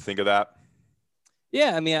 Don, what'd you think of that?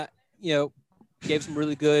 Yeah, I mean, gave some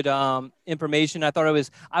really good information. I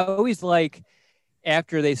always like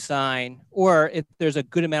after they sign, or if there's a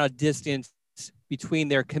good amount of distance between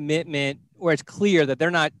their commitment, or it's clear that they're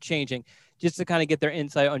not changing, just to kind of get their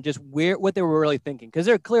insight on just what they were really thinking. Because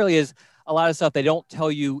there clearly is a lot of stuff they don't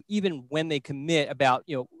tell you even when they commit about,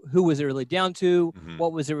 who was it really down to,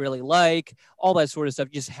 what was it really like, all that sort of stuff,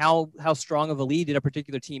 just how strong of a lead did a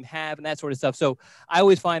particular team have, and that sort of stuff. So I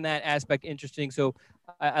always find that aspect interesting. So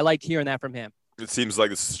I liked hearing that from him. It seems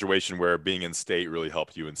like it's a situation where being in state really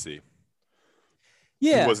helped UNC.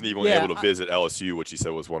 Yeah. He wasn't even able to visit LSU, which he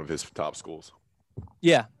said was one of his top schools.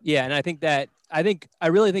 Yeah. Yeah. And I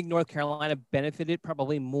really think North Carolina benefited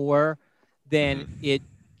probably more than it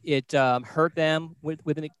hurt them when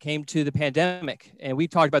it came to the pandemic. And we've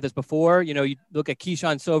talked about this before. You look at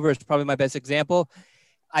Keyshawn Silver is probably my best example.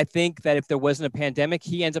 I think that if there wasn't a pandemic,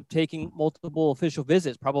 he ends up taking multiple official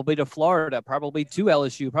visits, probably to Florida, probably to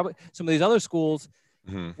LSU, probably some of these other schools.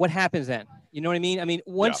 What happens then? You know what I mean? I mean,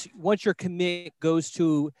 once your commit goes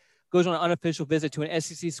on an unofficial visit to an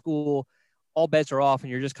SEC school, all bets are off, and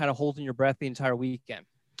you're just kind of holding your breath the entire weekend.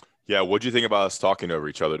 Yeah. What'd you think about us talking over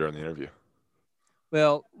each other during the interview?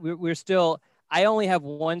 Well, we're still – I only have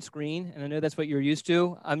one screen, and I know that's what you're used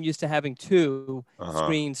to. I'm used to having two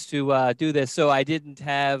screens to do this, so I didn't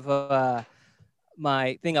have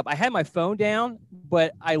my thing up. I had my phone down,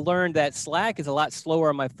 but I learned that Slack is a lot slower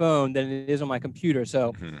on my phone than it is on my computer,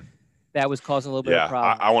 so that was causing a little bit of a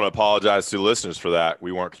problem. I want to apologize to listeners for that.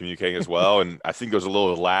 We weren't communicating as well, and I think there was a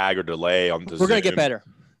little lag or delay on the Zoom. We're going to get better.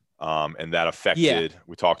 And that affected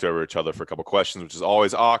we talked over each other for a couple of questions, which is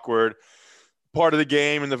always awkward. Part of the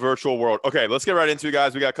game in the virtual world. Okay, let's get right into it,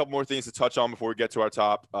 guys. We got a couple more things to touch on before we get to our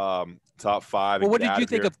top five. Well, what did you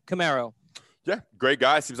think of Kamarro? Yeah, great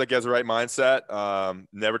guy. Seems like he has the right mindset.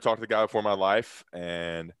 Never talked to the guy before in my life,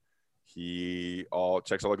 and he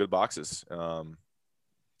checks all the good boxes.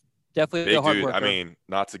 Definitely big a hard dude. worker. I mean,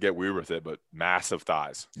 not to get weird with it, but massive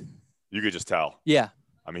thighs. You could just tell. Yeah.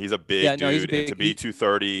 I mean, he's a big dude. He's big. And to be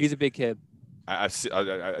 230. He's a big kid. I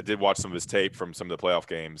did watch some of his tape from some of the playoff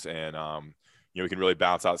games, and he can really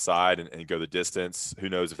bounce outside and go the distance. Who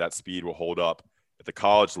knows if that speed will hold up at the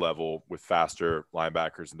college level with faster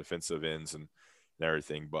linebackers and defensive ends and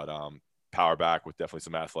everything. But power back with definitely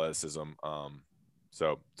some athleticism.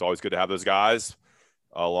 So it's always good to have those guys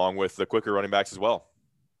along with the quicker running backs as well.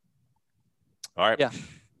 All right. Yeah.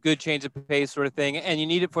 Good change of pace sort of thing. And you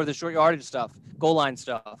need it for the short yardage stuff, goal line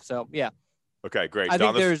stuff. So, yeah. Okay, great. I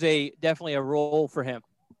think there's definitely a role for him.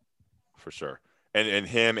 For sure. And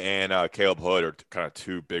him and Caleb Hood are kind of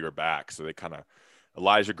two bigger backs. So they kind of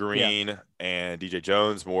Elijah Green and DJ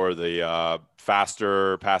Jones, more of the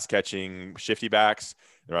faster pass catching shifty backs.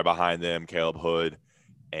 And right behind them, Caleb Hood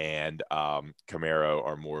and Kamarro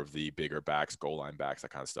are more of the bigger backs, goal line backs,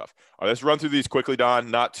 that kind of stuff. All right, let's run through these quickly, Don.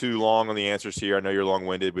 Not too long on the answers here. I know you're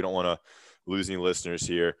long-winded. We don't want to lose any listeners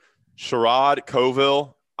here. Sherrod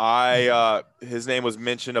Coville. His name was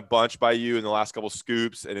mentioned a bunch by you in the last couple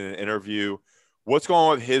scoops and in an interview. What's going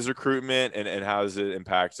on with his recruitment and how does it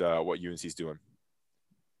impact what UNC's doing?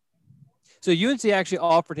 So UNC actually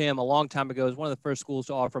offered him a long time ago. It was one of the first schools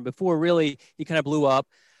to offer him before really he kind of blew up.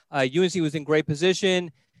 UNC was in great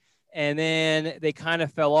position, and then they kind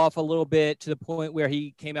of fell off a little bit to the point where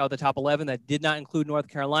he came out with the top 11 that did not include North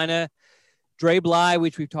Carolina. Dre Bly,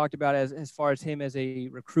 which we've talked about as far as him as a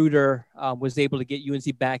recruiter, was able to get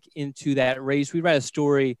UNC back into that race. We read a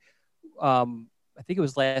story, I think it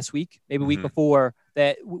was last week, maybe a week before,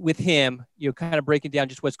 that with him, kind of breaking down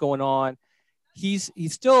just what's going on. he's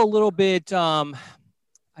still a little bit, I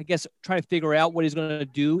guess, trying to figure out what he's going to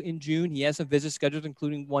do in June. He has some visits scheduled,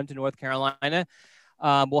 including one to North Carolina.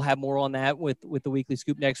 We'll have more on that with the Weekly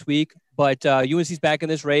Scoop next week. But UNC's back in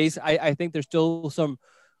this race. I think there's still some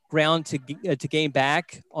ground to gain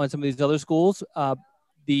back on some of these other schools.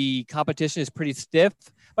 The competition is pretty stiff.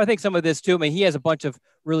 But I think some of this, too, I mean, he has a bunch of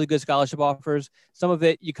really good scholarship offers. Some of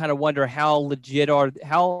it, you kind of wonder how legit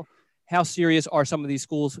how serious are some of these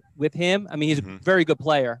schools with him. I mean, he's a very good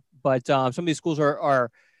player, but some of these schools are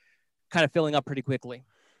kind of filling up pretty quickly.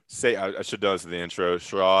 I should know this in the intro.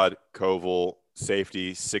 Sherrod Koval,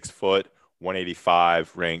 safety, 6 foot,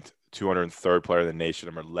 185, ranked 203rd player in the nation,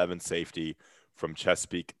 number 11 safety from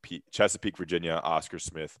Chesapeake, Virginia, Oscar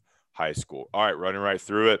Smith High School. All right, running right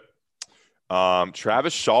through it.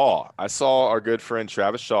 Travis Shaw. I saw our good friend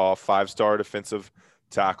Travis Shaw, 5-star defensive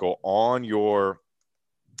tackle, on your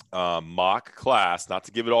mock class. Not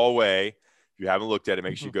to give it all away. If you haven't looked at it,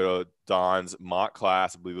 make sure you go to Don's mock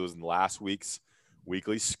class. I believe it was in last week's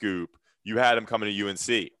Weekly Scoop. You had him coming to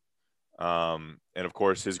UNC. And of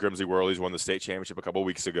course, his Grimsley Whirlies won the state championship a couple of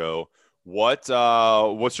weeks ago. What's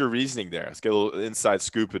your reasoning there? Let's get a little inside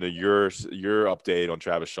scoop into your update on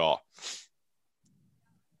Travis Shaw.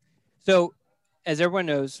 So, as everyone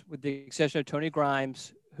knows, with the exception of Tony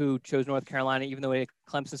Grimes, who chose North Carolina, even though he had a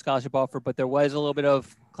Clemson scholarship offer, but there was a little bit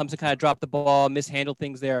of Clemson kind of dropped the ball, mishandled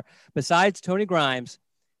things there. Besides Tony Grimes,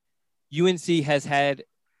 UNC has had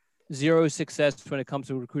zero success when it comes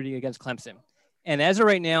to recruiting against Clemson. And as of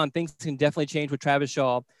right now, and things can definitely change with Travis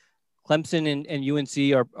Shaw, Clemson and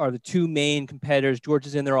UNC are the two main competitors.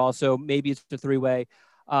 Georgia's in there also. Maybe it's a three-way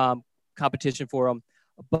competition for them.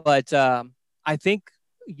 But I think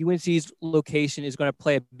UNC's location is going to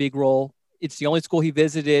play a big role. It's the only school he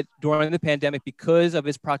visited during the pandemic because of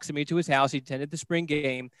his proximity to his house. He attended the spring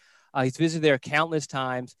game. He's visited there countless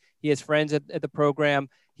times. He has friends at the program.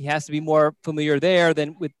 He has to be more familiar there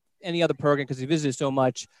than with any other program because he visited so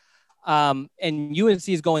much. And UNC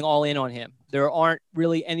is going all in on him. There aren't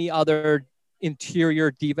really any other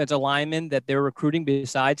interior defensive linemen that they're recruiting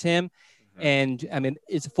besides him. Mm-hmm. And, I mean,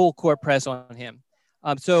 it's a full court press on him.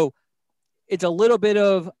 So it's a little bit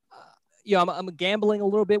of, I'm gambling a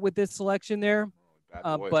little bit with this selection there.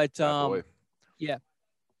 But yeah.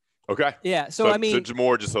 Okay. Yeah. So I mean, so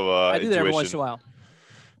more just I do that every once in a while.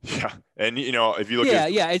 Yeah. And, if you look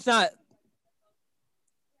at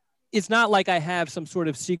it's not like I have some sort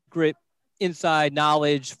of secret inside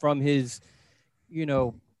knowledge from his,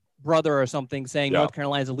 brother or something saying North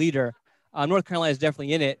Carolina's a leader. North Carolina is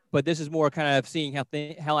definitely in it, but this is more kind of seeing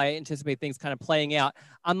how I anticipate things kind of playing out.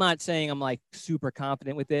 I'm not saying I'm like super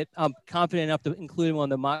confident with it. I'm confident enough to include him on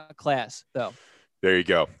the mock class, though. There you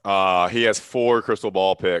go. He has 4 crystal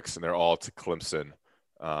ball picks, and they're all to Clemson.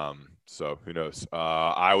 So who knows?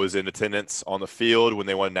 I was in attendance on the field when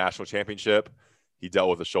they won a national championship. He dealt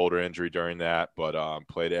with a shoulder injury during that, but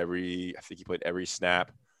played every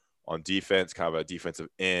snap on defense, kind of a defensive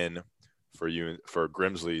end for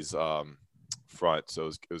Grimsley's front. So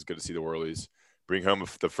it was good to see the Whirlies bring home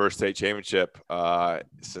the first state championship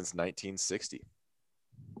since 1960.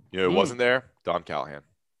 It wasn't there? Don Callahan.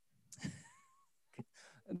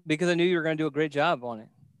 Because I knew you were going to do a great job on it.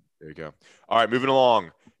 There you go. All right, moving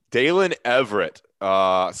along. Dalen Everett.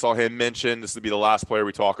 Saw him mentioned. This would be the last player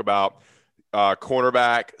we talk about.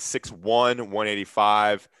 Cornerback, 6'1",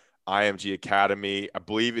 185, IMG Academy. I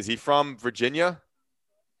believe, is he from Virginia?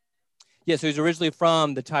 Yeah, so he's originally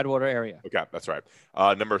from the Tidewater area. Okay, that's right.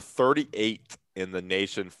 Number 38 in the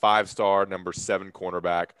nation, 5-star, number 7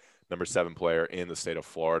 cornerback, number 7 player in the state of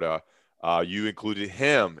Florida. You included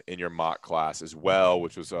him in your mock class as well,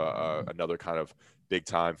 which was another kind of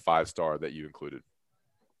big-time 5-star that you included.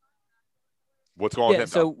 What's going on with him?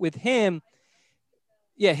 So with him,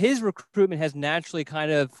 his recruitment has naturally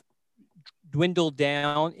kind of dwindled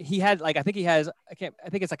down. He had I think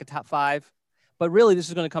it's like a top 5. But really, this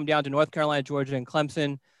is going to come down to North Carolina, Georgia, and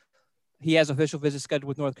Clemson. He has official visits scheduled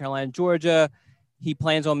with North Carolina and Georgia. He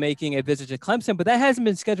plans on making a visit to Clemson, but that hasn't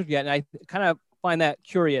been scheduled yet. And I kind of find that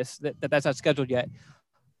curious that that's not scheduled yet.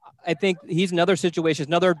 I think he's another situation,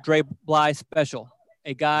 another Dre Bly special,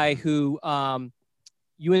 a guy who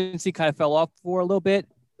UNC kind of fell off for a little bit,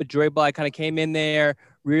 but Dre Bly kind of came in there,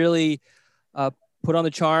 really put on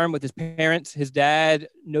the charm with his parents. His dad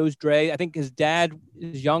knows Dre. I think his dad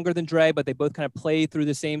is younger than Dre, but they both kind of played through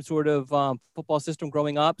the same sort of football system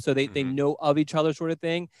growing up. So they know of each other sort of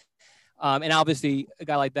thing. And obviously a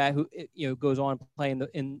guy like that who, goes on playing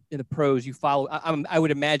in the pros, you follow, I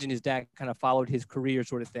would imagine his dad kind of followed his career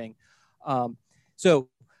sort of thing. So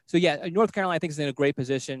North Carolina, I think, is in a great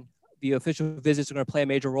position. The official visits are going to play a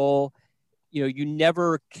major role. you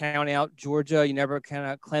never count out Georgia, you never count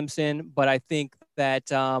out Clemson, but I think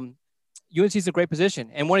that UNC is a great position.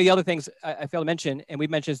 And one of the other things I failed to mention, and we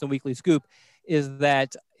mentioned this in the Weekly Scoop, is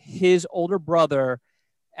that his older brother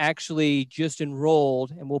actually just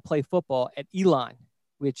enrolled and will play football at Elon,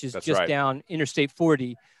 which is down Interstate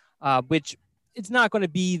 40, which it's not going to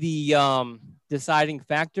be the deciding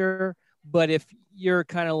factor. But if you're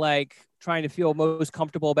kind of like trying to feel most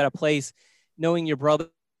comfortable about a place, knowing your brother,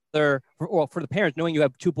 or for the parents, knowing you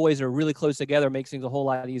have two boys that are really close together makes things a whole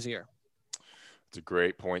lot easier. It's a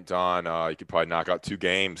great point, Don. You could probably knock out 2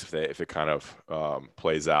 games if it kind of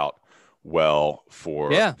plays out well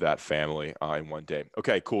for that family in one day.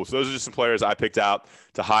 Okay, cool. So those are just some players I picked out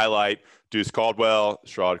to highlight: Deuce Caldwell,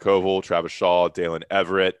 Sherrod Koval, Travis Shaw, Dalen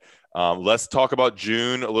Everett. Let's talk about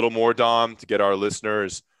June a little more, Dom, to get our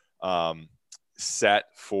listeners set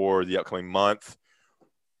for the upcoming month.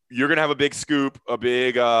 You're going to have a big scoop, a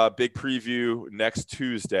big preview next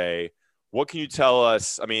Tuesday. What can you tell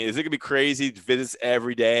us? I mean, is it going to be crazy, visits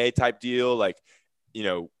every day type deal? Like,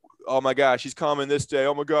 oh my gosh, he's coming this day.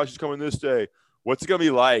 Oh my gosh, he's coming this day. What's it going to be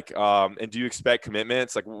like? And do you expect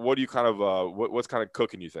commitments? Like, what do you kind of, what's kind of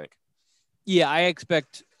cooking, you think? Yeah, I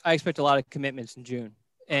expect a lot of commitments in June.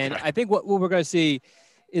 And I think what we're going to see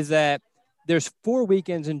is that there's 4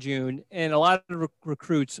 weekends in June, and a lot of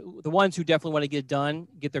recruits, the ones who definitely want to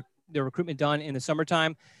get their recruitment done in the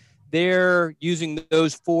summertime, they're using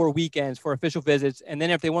those 4 weekends for official visits. And then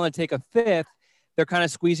if they want to take a 5th, they're kind of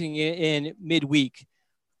squeezing it in midweek.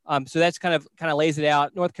 So that's kind of lays it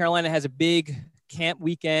out. North Carolina has a big camp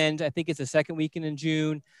weekend. I think it's the second weekend in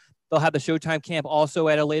June. They'll have the Showtime camp also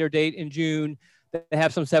at a later date in June. They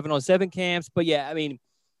have some 7-on-7 camps. But yeah, I mean,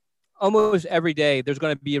 almost every day there's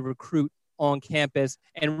going to be a recruit on campus.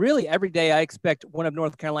 And really every day I expect one of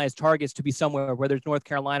North Carolina's targets to be somewhere, whether it's North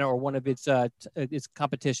Carolina or one of its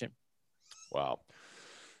competition. Wow.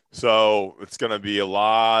 So it's going to be a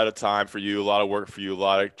lot of time for you, a lot of work for you, a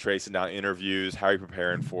lot of tracing down interviews. How are you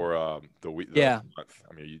preparing for the week? Month?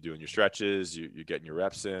 I mean, are you doing your stretches? You getting your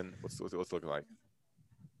reps in? What's looking like?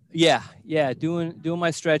 Yeah. Doing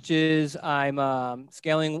my stretches. I'm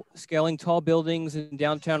scaling tall buildings in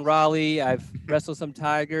downtown Raleigh. I've wrestled some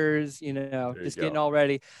tigers. Just getting all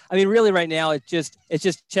ready. I mean, really, right now it's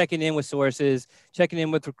just checking in with sources, checking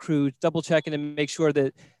in with recruits, double checking to make sure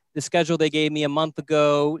that the schedule they gave me a month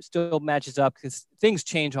ago still matches up, because things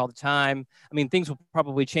change all the time. I mean, things will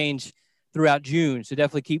probably change throughout June, so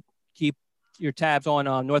definitely keep your tabs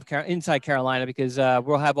on inside Carolina, because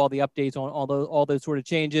we'll have all the updates on all those sort of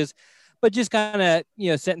changes. But just kind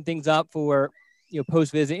of setting things up for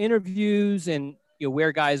post visit interviews and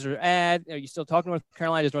where guys are at. Are you still talking to North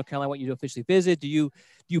Carolina? Does North Carolina want you to officially visit? Do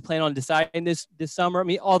you plan on deciding this summer? I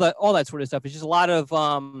mean, all that sort of stuff. It's just a lot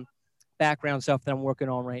of background stuff that I'm working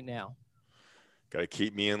on right now. Got to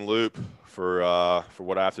keep me in loop for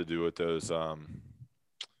what I have to do with those for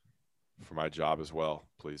my job as well,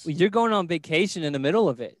 please. Well, you're going on vacation in the middle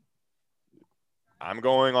of it. I'm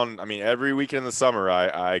going on. I mean, every weekend in the summer,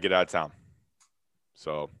 I get out of town.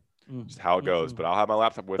 So just how it goes. But I'll have my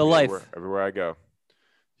laptop with me everywhere I go.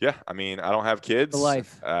 Yeah, I mean, I don't have kids. The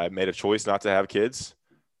life. I made a choice not to have kids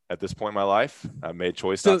at this point in my life. I made a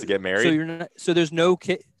choice not to get married. So there's no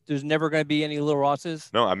kid. There's never going to be any little Rosses?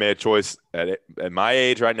 No, I made a choice at my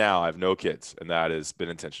age right now. I have no kids, and that has been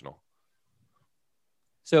intentional.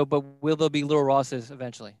 So, but will there be little Rosses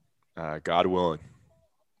eventually? God willing.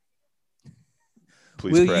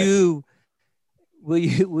 Please pray.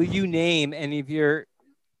 Will you name any of your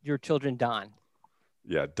children Don?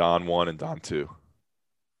 Yeah, Don 1 and Don 2.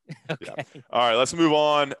 Okay. Yeah. All right, let's move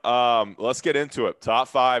on. Let's get into it. Top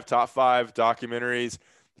five documentaries.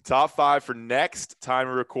 The top 5 for next time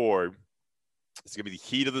we record. It's going to be the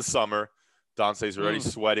heat of the summer. Dante's already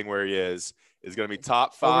sweating where he is. It's going to be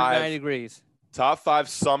top 5. Over 90 degrees. Top 5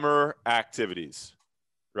 summer activities.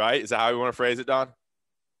 Right? Is that how you want to phrase it, Don?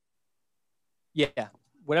 Yeah.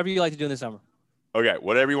 Whatever you like to do in the summer. Okay,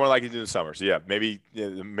 whatever you want to like to do in the summer. So, yeah, maybe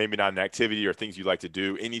not an activity or things you like to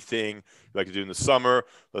do. Anything you like to do in the summer.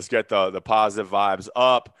 Let's get the positive vibes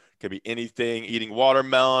up. Could be anything, eating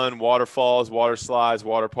watermelon, waterfalls, water slides,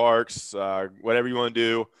 water parks, whatever you want to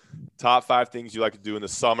do. Top 5 things you like to do in the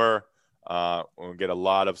summer. We'll get a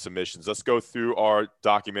lot of submissions. Let's go through our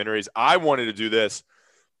documentaries. I wanted to do this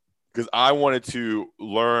because I wanted to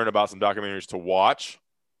learn about some documentaries to watch.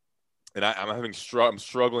 And I'm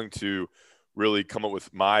struggling to really come up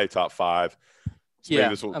with my top 5. So yeah,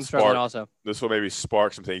 I'm struggling also. This will maybe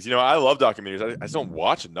spark some things. I love documentaries. I just don't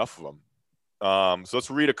watch enough of them. So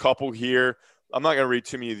let's read a couple here. I'm not going to read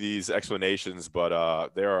too many of these explanations,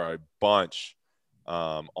 but there are a bunch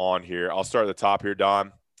on here. I'll start at the top here,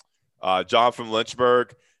 Don. John from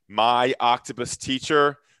Lynchburg, My Octopus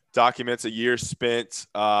Teacher, documents a year spent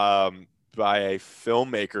by a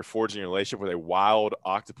filmmaker forging a relationship with a wild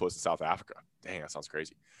octopus in South Africa. Dang, that sounds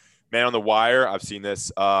crazy. Man on the Wire, I've seen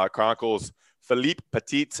this, chronicles Philippe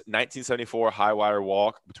Petit's 1974 high wire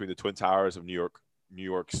walk between the Twin Towers of New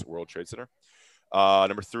York's World Trade Center.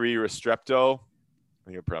 Number 3, Restrepo. I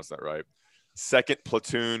think I pronounced that right. Second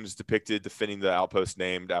platoons depicted defending the outpost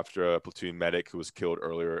named after a platoon medic who was killed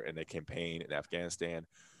earlier in a campaign in Afghanistan.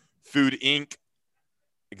 Food Inc.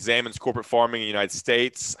 examines corporate farming in the United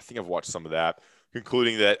States. I think I've watched some of that,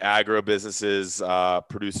 concluding that agro-businesses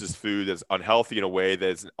produces food that's unhealthy in a way that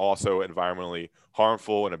is also environmentally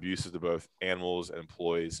harmful and abusive to both animals and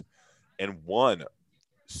employees. And one,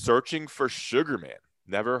 Searching for Sugar Man.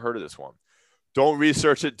 Never heard of this one. Don't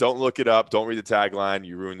research it. Don't look it up. Don't read the tagline.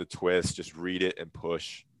 You ruin the twist. Just read it and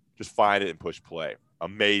push. Just find it and push play.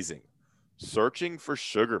 Amazing. Searching for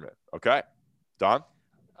Sugar Man. Okay. Don?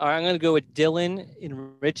 All right, I'm going to go with Dylan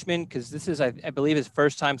in Richmond because this is, I believe, his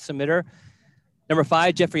first time submitter. Number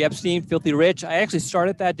 5, Jeffrey Epstein, Filthy Rich. I actually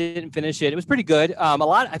started that, didn't finish it. It was pretty good.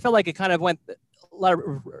 I felt like it kind of went a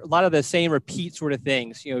lot of the same repeat sort of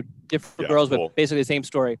things. Different girls, but basically the same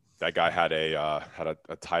story. That guy had a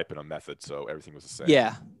type and a method, so everything was the same.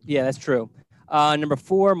 Yeah, that's true. Number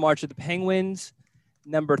 4, March of the Penguins.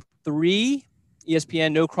 Number 3,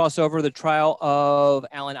 ESPN, No Crossover, the trial of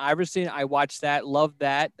Allen Iverson. I watched that, loved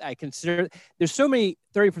that. I consider there's so many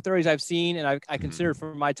 30 for 30s I've seen, and I considered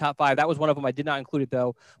for my top 5. That was one of them. I did not include it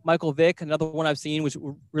though. Michael Vick, another one I've seen, was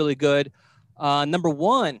really good. Number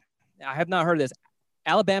 1, I have not heard of this.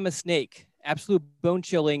 Alabama Snake, absolute bone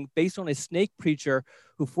chilling, based on a snake preacher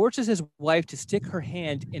who forces his wife to stick her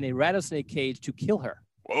hand in a rattlesnake cage to kill her.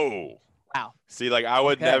 Whoa! Wow. See, like I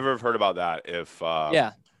would never have heard about that if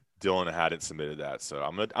Dylan hadn't submitted that. So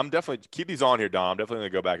I'm definitely keep these on here, Don. I'm definitely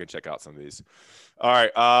gonna go back and check out some of these. All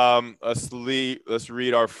right, let's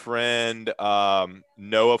read our friend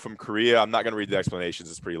Noah from Korea. I'm not gonna read the explanations;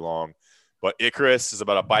 it's pretty long. But Icarus is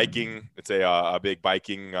about a biking. It's a big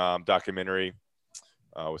biking documentary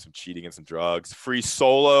with some cheating and some drugs. Free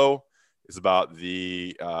Solo is about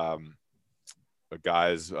a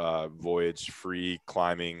guy's voyage free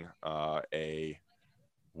climbing a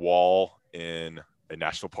wall in a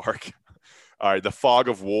national park. All right, The Fog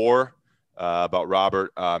of War about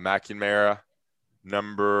Robert McNamara.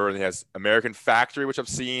 He has American Factory, which I've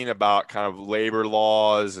seen about kind of labor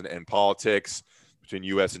laws and politics between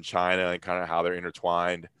U.S. and China and kind of how they're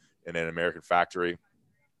intertwined in an American Factory.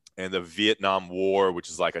 And the Vietnam War, which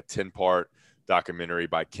is like a 10-part documentary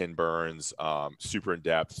by Ken Burns, super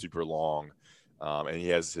in-depth, super long. And he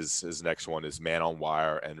has his next one is Man on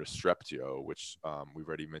Wire and Restrepo, which we've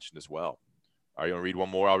already mentioned as well. Are you going to read one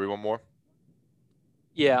more? I'll read one more.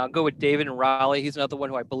 Yeah, I'll go with David in Raleigh. He's another one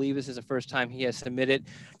who I believe this is the first time he has submitted.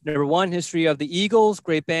 Number 1, History of the Eagles,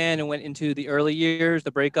 great band, and went into the early years,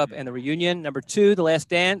 the breakup and the reunion. Number 2, The Last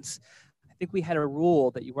Dance. I think we had a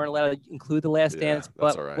rule that you weren't allowed to include The Last Dance,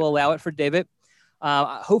 but we'll allow it for David.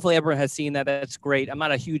 Hopefully everyone has seen that. That's great. I'm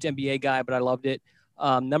not a huge NBA guy, but I loved it.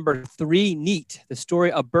 Number 3, Neat, the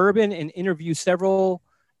story of bourbon, and interview several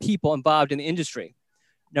people involved in the industry.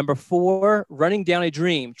 Number 4, Running Down a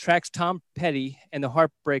Dream, tracks Tom Petty and the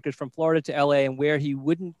Heartbreakers from Florida to LA and where he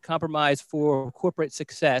wouldn't compromise for corporate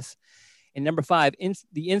success. And number 5,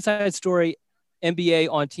 the Inside Story NBA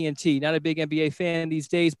on TNT. Not a big NBA fan these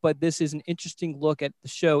days, but this is an interesting look at the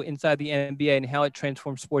show Inside the NBA and how it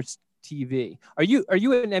transforms sports TV. Are you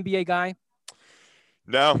an NBA guy?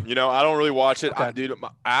 No, I don't really watch it. Okay. Dude,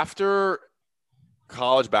 after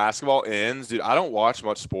college basketball ends, dude, I don't watch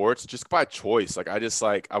much sports just by choice. Like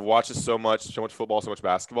I've watched so much football, so much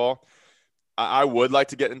basketball. I would like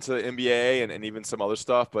to get into the NBA and even some other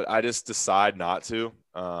stuff, but I just decide not to.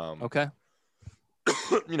 Okay.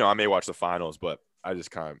 I may watch the finals, but I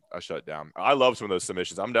just I shut it down. I love some of those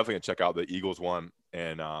submissions. I'm definitely gonna check out the Eagles one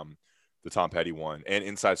and the Tom Petty one and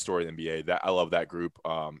Inside Story of the NBA. That I love that group.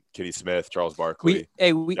 Kenny Smith, Charles Barkley,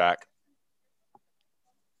 Jack.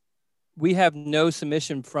 We have no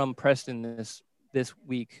submission from Preston this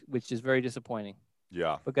week, which is very disappointing.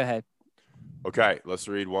 Yeah. But go ahead. Okay, let's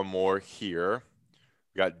read one more here.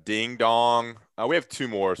 We got Ding Dong. We have 2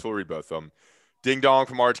 more, so we'll read both of them. Ding Dong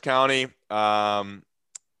from Orange County.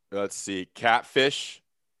 Let's see. Catfish.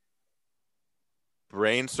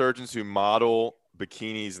 Brain surgeons who model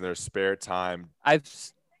bikinis in their spare time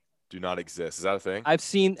do not exist. Is that a thing? I've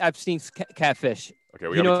seen Catfish. Okay,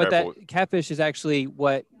 we gotta be careful. Catfish is actually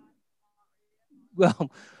what.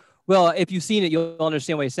 Well, if you've seen it, you'll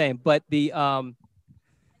understand what he's saying. But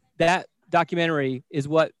that documentary is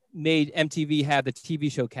what made MTV have the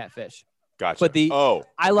TV show Catfish. Gotcha. But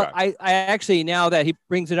I actually, now that he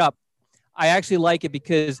brings it up, I actually like it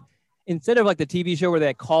because instead of like the TV show where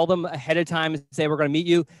they call them ahead of time and say, we're going to meet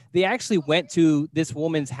you, they actually went to this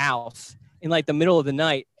woman's house in like the middle of the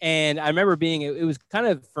night. And I remember it was kind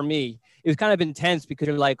of, for me, it was kind of intense because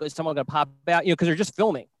you're like, is someone going to pop out, because they're just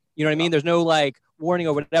filming, you know what I mean? There's no like warning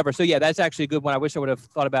or whatever. So yeah, that's actually a good one. I wish I would have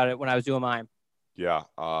thought about it when I was doing mine. Yeah.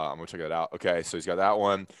 I'm going to check that out. Okay. So he's got that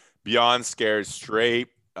one. Beyond Scared Straight,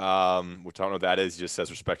 which I don't know what that is. He just says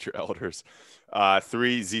respect your elders.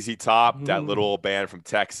 3, ZZ Top, that little band from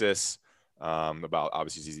Texas, about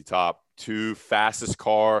obviously ZZ Top. 2, Fastest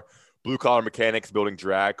Car, blue collar mechanics building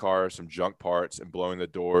drag cars, some junk parts, and blowing the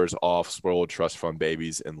doors off spoiled trust fund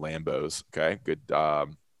babies and Lambos. Okay, good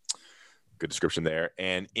description there.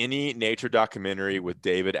 And any nature documentary with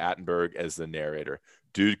David Attenborough as the narrator.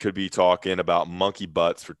 Dude could be talking about monkey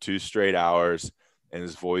butts for 2 straight hours, and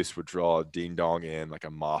his voice would draw a ding dong in like a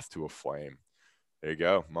moth to a flame. There you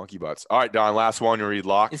go. Monkey butts. All right, Don, last one. You read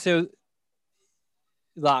Locke. So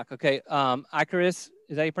Locke. Okay. Icarus.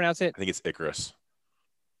 Is that how you pronounce it? I think it's Icarus.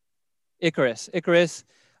 Icarus. We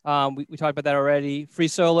talked about that already. Free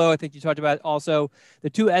Solo. I think you talked about also. The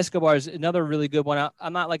 2 Escobars, another really good one.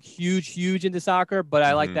 I'm not like huge into soccer, but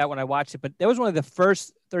I like that when I watched it. But that was one of the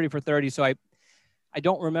first 30 for 30. So I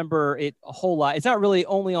don't remember it a whole lot. It's not really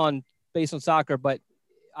only based on soccer, but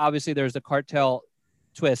obviously there's the cartel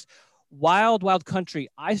twist. Wild Country.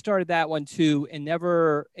 I started that one too, and I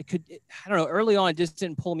don't know, early on, it just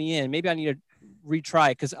didn't pull me in. Maybe I need to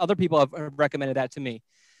retry it because other people have recommended that to me.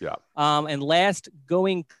 Yeah. And last,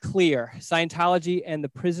 Going Clear, Scientology and the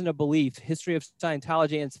Prison of Belief, History of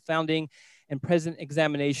Scientology and its founding and present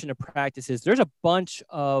examination of practices. There's a bunch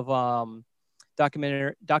of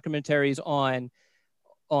documentaries on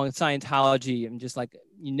Scientology and just like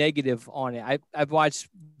negative on it. I've watched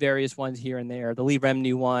various ones here and there. The Lee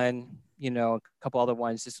Remini one, a couple other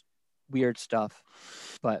ones, just weird stuff.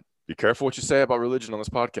 But be careful what you say about religion on this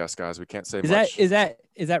podcast, guys. We can't say much. Is that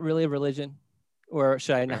really a religion, or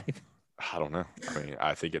should I not? I don't know. I mean,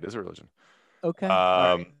 I think it is a religion. Okay.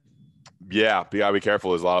 Yeah, but you gotta be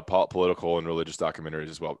careful. There's a lot of political and religious documentaries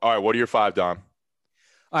as well. All right, what are your 5, Don?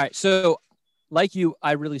 All right, so like you,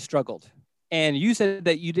 I really struggled. And you said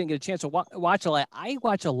that you didn't get a chance to watch a lot. I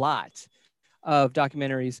watch a lot of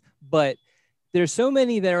documentaries, but there's so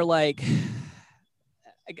many that are like,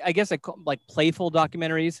 I guess I call them like playful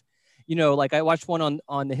documentaries. Like I watched one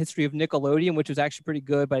on the history of Nickelodeon, which was actually pretty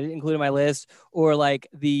good, but I didn't include it in my list. Or like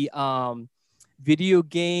the video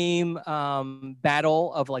game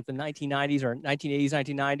battle of like the 1990s or 1980s,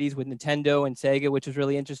 1990s with Nintendo and Sega, which was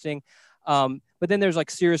really interesting. But then there's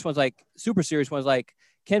like serious ones, like super serious ones, like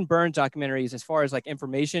Ken Burns documentaries. As far as like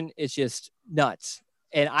information, it's just nuts.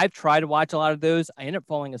 And I've tried to watch a lot of those. I end up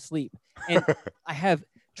falling asleep. And I have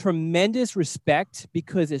tremendous respect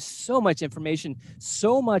because there's so much information,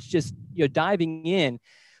 so much just diving in.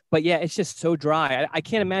 But yeah, it's just so dry. I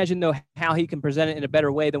can't imagine though how he can present it in a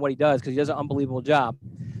better way than what he does, because he does an unbelievable job.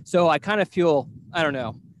 So I kind of feel, I don't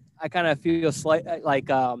know, like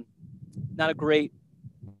not a great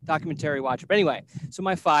documentary watcher. But anyway, so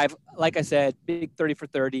my 5, like I said, big 30 for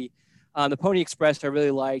 30. The Pony Express I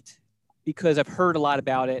really liked because I've heard a lot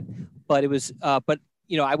about it, but it was, I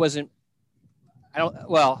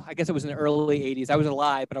guess it was in the early 80s. I was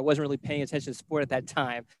alive, but I wasn't really paying attention to sport at that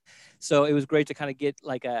time. So it was great to kind of get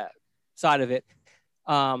like a inside of it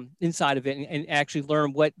and actually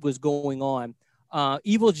learn what was going on.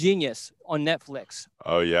 Evil Genius on Netflix.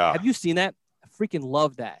 Oh yeah. Have you seen that? I freaking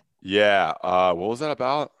love that. Yeah. What was that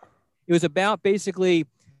about? It was about basically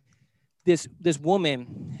this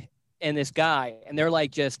woman and this guy, and they're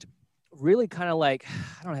like just really kind of like,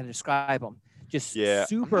 I don't know how to describe them. Just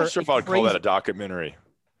super. I'm not sure if I would call that a documentary.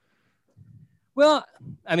 Well,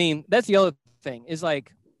 I mean, that's the other thing is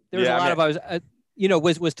like there's a lot of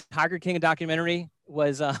was Tiger King a documentary?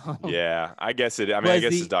 Yeah, I guess it. I mean, I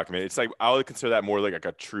guess it's a documentary. It's like I would consider that more like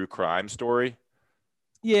a true crime story.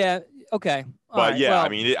 Yeah. Okay. But I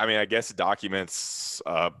mean, I guess it documents.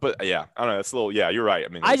 But yeah, I don't know. It's a little. Yeah, you're right. I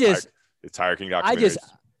mean, it's Tiger King documentaries.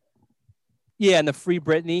 And the Free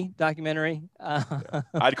Britney documentary.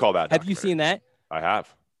 I'd call that. Have you seen that? I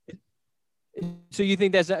have. So you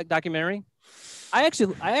think that's a documentary? I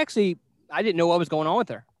didn't know what was going on with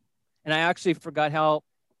her, and I actually forgot how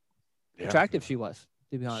attractive she was,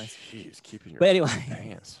 to be honest. Jeez, keeping your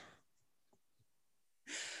pants.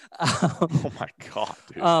 Oh my God,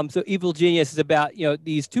 dude. So Evil Genius is about,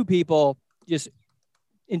 these 2 people just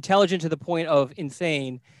intelligent to the point of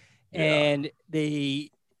insane. And this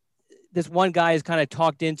one guy is kind of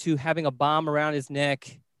talked into having a bomb around his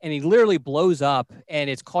neck, and he literally blows up, and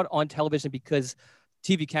it's caught on television because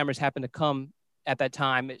TV cameras happened to come at that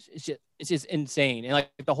time. It's just insane. And like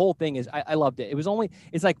the whole thing is, I loved it.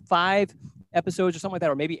 It's like 5 episodes or something like that,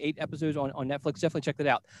 or maybe 8 episodes on Netflix. Definitely check that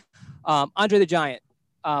out. Andre the Giant.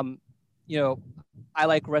 I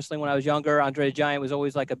like wrestling when I was younger. Andre the Giant was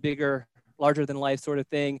always like a bigger, larger than life sort of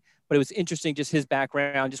thing, but it was interesting, just his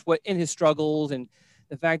background, just what in his struggles, and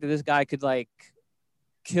the fact that this guy could like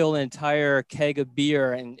kill an entire keg of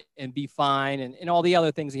beer and be fine. And all the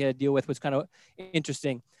other things he had to deal with was kind of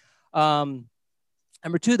interesting.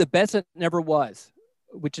 Number 2, The Best That Never Was,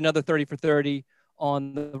 which another 30 for 30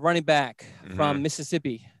 on the running back from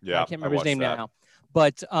Mississippi. Yeah, I can't remember his name now,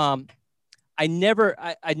 but I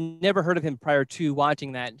never heard of him prior to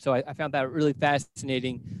watching that. So I found that really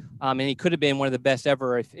fascinating. And he could have been one of the best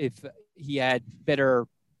ever if he had better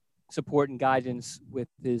support and guidance with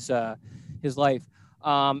his life.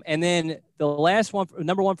 And then the last one,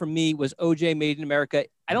 number 1 for me, was OJ Made in America.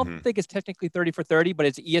 I don't think it's technically 30 for 30, but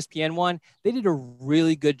it's an ESPN one. They did a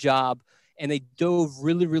really good job, and they dove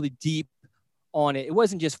really, really deep on it. It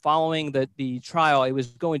wasn't just following the trial. It was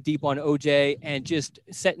going deep on OJ and just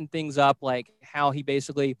setting things up, like how he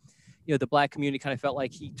basically, the black community kind of felt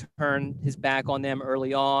like he turned his back on them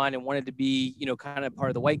early on and wanted to be, kind of part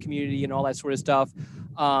of the white community and all that sort of stuff.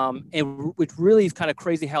 And which really is kind of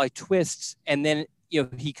crazy how he twists, and then,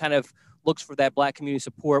 he kind of looks for that black community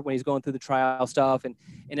support when he's going through the trial stuff and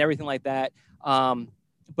everything like that.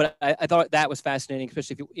 But I thought that was fascinating,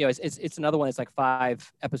 especially if it's another one that's like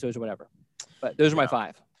 5 episodes or whatever. But those are my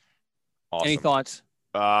 5. Awesome. Any thoughts?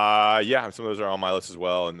 Yeah, some of those are on my list as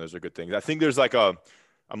well, and those are good things. I think there's I'm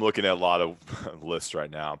looking at a lot of lists right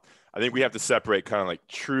now. I think we have to separate kind of like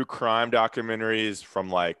true crime documentaries from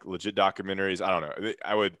like legit documentaries. I don't know.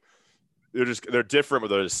 They're different, but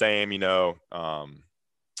they're the same,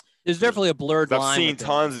 There's definitely a blurred line. I've seen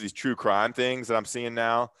tons of these true crime things that I'm seeing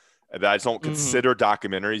now that I just don't consider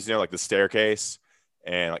documentaries, like The Staircase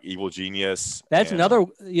and like Evil Genius. That's another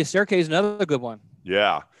Staircase, another good one.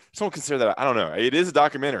 Yeah. Just don't consider that. I don't know. It is a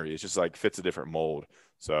documentary. It's just like fits a different mold.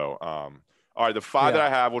 So, all right, the 5 that I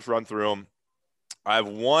have, let's run through them. I have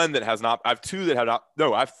 1 that has not, I have 2 that have not,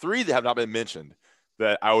 no, I have 3 that have not been mentioned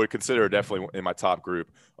that I would consider definitely in my top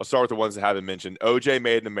group. I'll start with the ones that haven't mentioned. OJ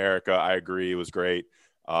Made in America, I agree, was great.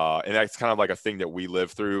 And that's kind of like a thing that we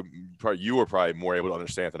lived through. You were probably more able to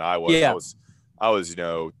understand than I was. Yeah. I was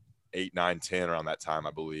 8, 9, 10 around that time,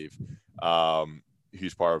 I believe.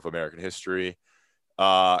 Huge part of American history.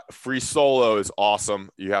 Free Solo is awesome.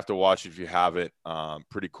 You have to watch it if you haven't.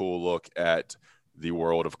 Pretty cool look at the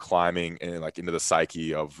world of climbing and like into the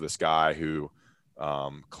psyche of this guy who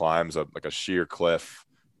climbs like a sheer cliff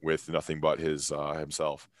with nothing but his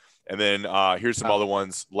himself. And then here's some other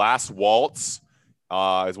ones. Last Waltz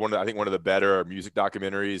is one of the better music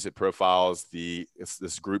documentaries. It profiles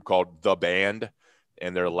this group called The Band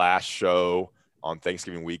and their last show on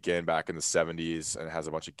Thanksgiving weekend back in the 70s, and it has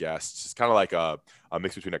a bunch of guests. It's kind of like a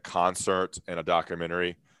mix between a concert and a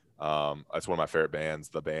documentary. That's one of my favorite bands,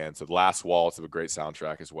 The Band. So The Last Waltz have a great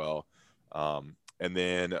soundtrack as well. And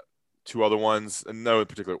then 2 other ones, in no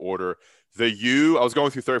particular order. The U, I was going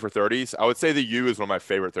through 30 for 30s. I would say The U is one of my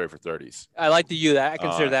favorite 30 for 30s. I like The U. I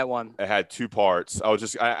consider that one. It had 2 parts.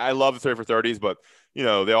 I love the 30 for 30s, but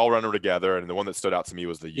they all run together. And the one that stood out to me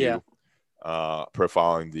was The U. Yeah.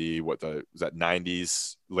 Profiling was that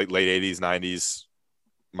 90s, late 80s, 90s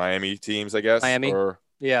Miami teams, I guess. Miami.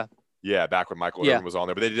 Yeah, back when Michael Irvin was on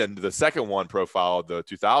there. But they did the second one profiled the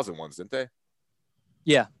 2000 ones, didn't they?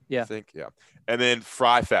 Yeah. I think, yeah. And then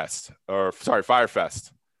Fyre Fest,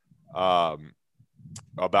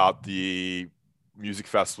 about the music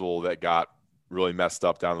festival that got really messed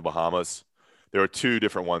up down in the Bahamas. There were 2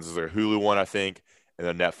 different ones. There's a Hulu one, I think, and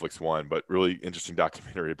a Netflix one, but really interesting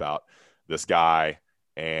documentary about this guy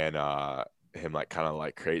and him kind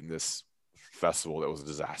of creating this festival that was a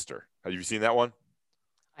disaster. Have you seen that one?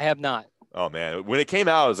 I have not. Oh man, when it came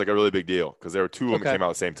out, it was like a really big deal because there were 2 of them that came out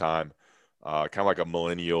at the same time. Kind of like a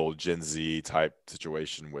millennial Gen Z type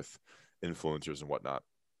situation with influencers and whatnot.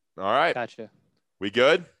 All right. Gotcha. We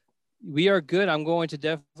good? We are good. I'm going to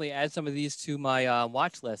definitely add some of these to my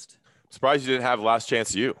watch list. I'm surprised you didn't have Last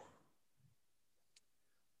Chance You.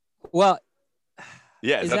 Well,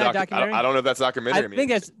 yeah, is that a documentary? I don't know if that's a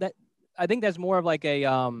documentary. I think that's more of like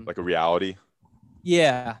a reality.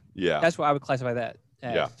 Yeah. Yeah. That's what I would classify that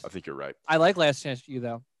as. Yeah, I think you're right. I like Last Chance You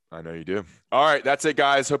though. I know you do. All right, that's it,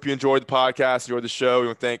 guys. Hope you enjoyed the podcast, enjoyed the show. We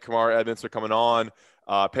want to thank Kamarro Edmonds for coming on.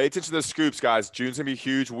 Pay attention to the scoops, guys. June's gonna be a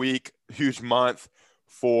huge week, huge month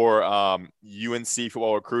for UNC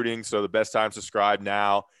football recruiting. So the best time to subscribe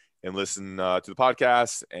now and listen to the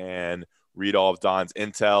podcast. And read all of Don's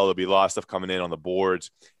intel. There'll be a lot of stuff coming in on the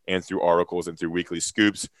boards and through articles and through weekly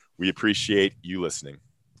scoops. We appreciate you listening.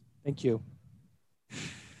 Thank you.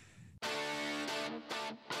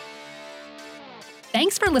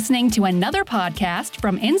 Thanks for listening to another podcast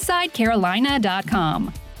from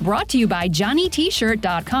InsideCarolina.com. Brought to you by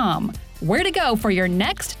JohnnyT-shirt.com. Where to go for your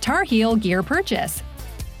next Tar Heel gear purchase.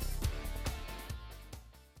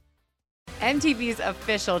 MTV's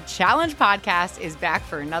official Challenge podcast is back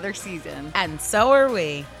for another season. And so are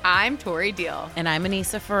we. I'm Tori Deal. And I'm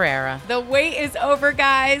Anissa Ferreira. The wait is over,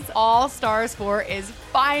 guys. All Stars 4 is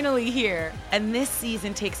finally here. And this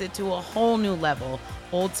season takes it to a whole new level.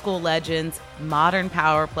 Old school legends, modern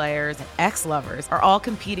power players, and ex-lovers are all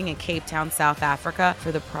competing in Cape Town, South Africa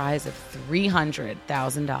for the prize of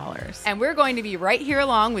 $300,000. And we're going to be right here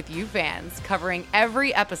along with you fans, covering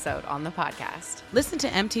every episode on the podcast. Listen to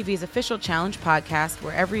MTV's official Challenge podcast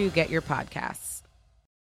wherever you get your podcasts.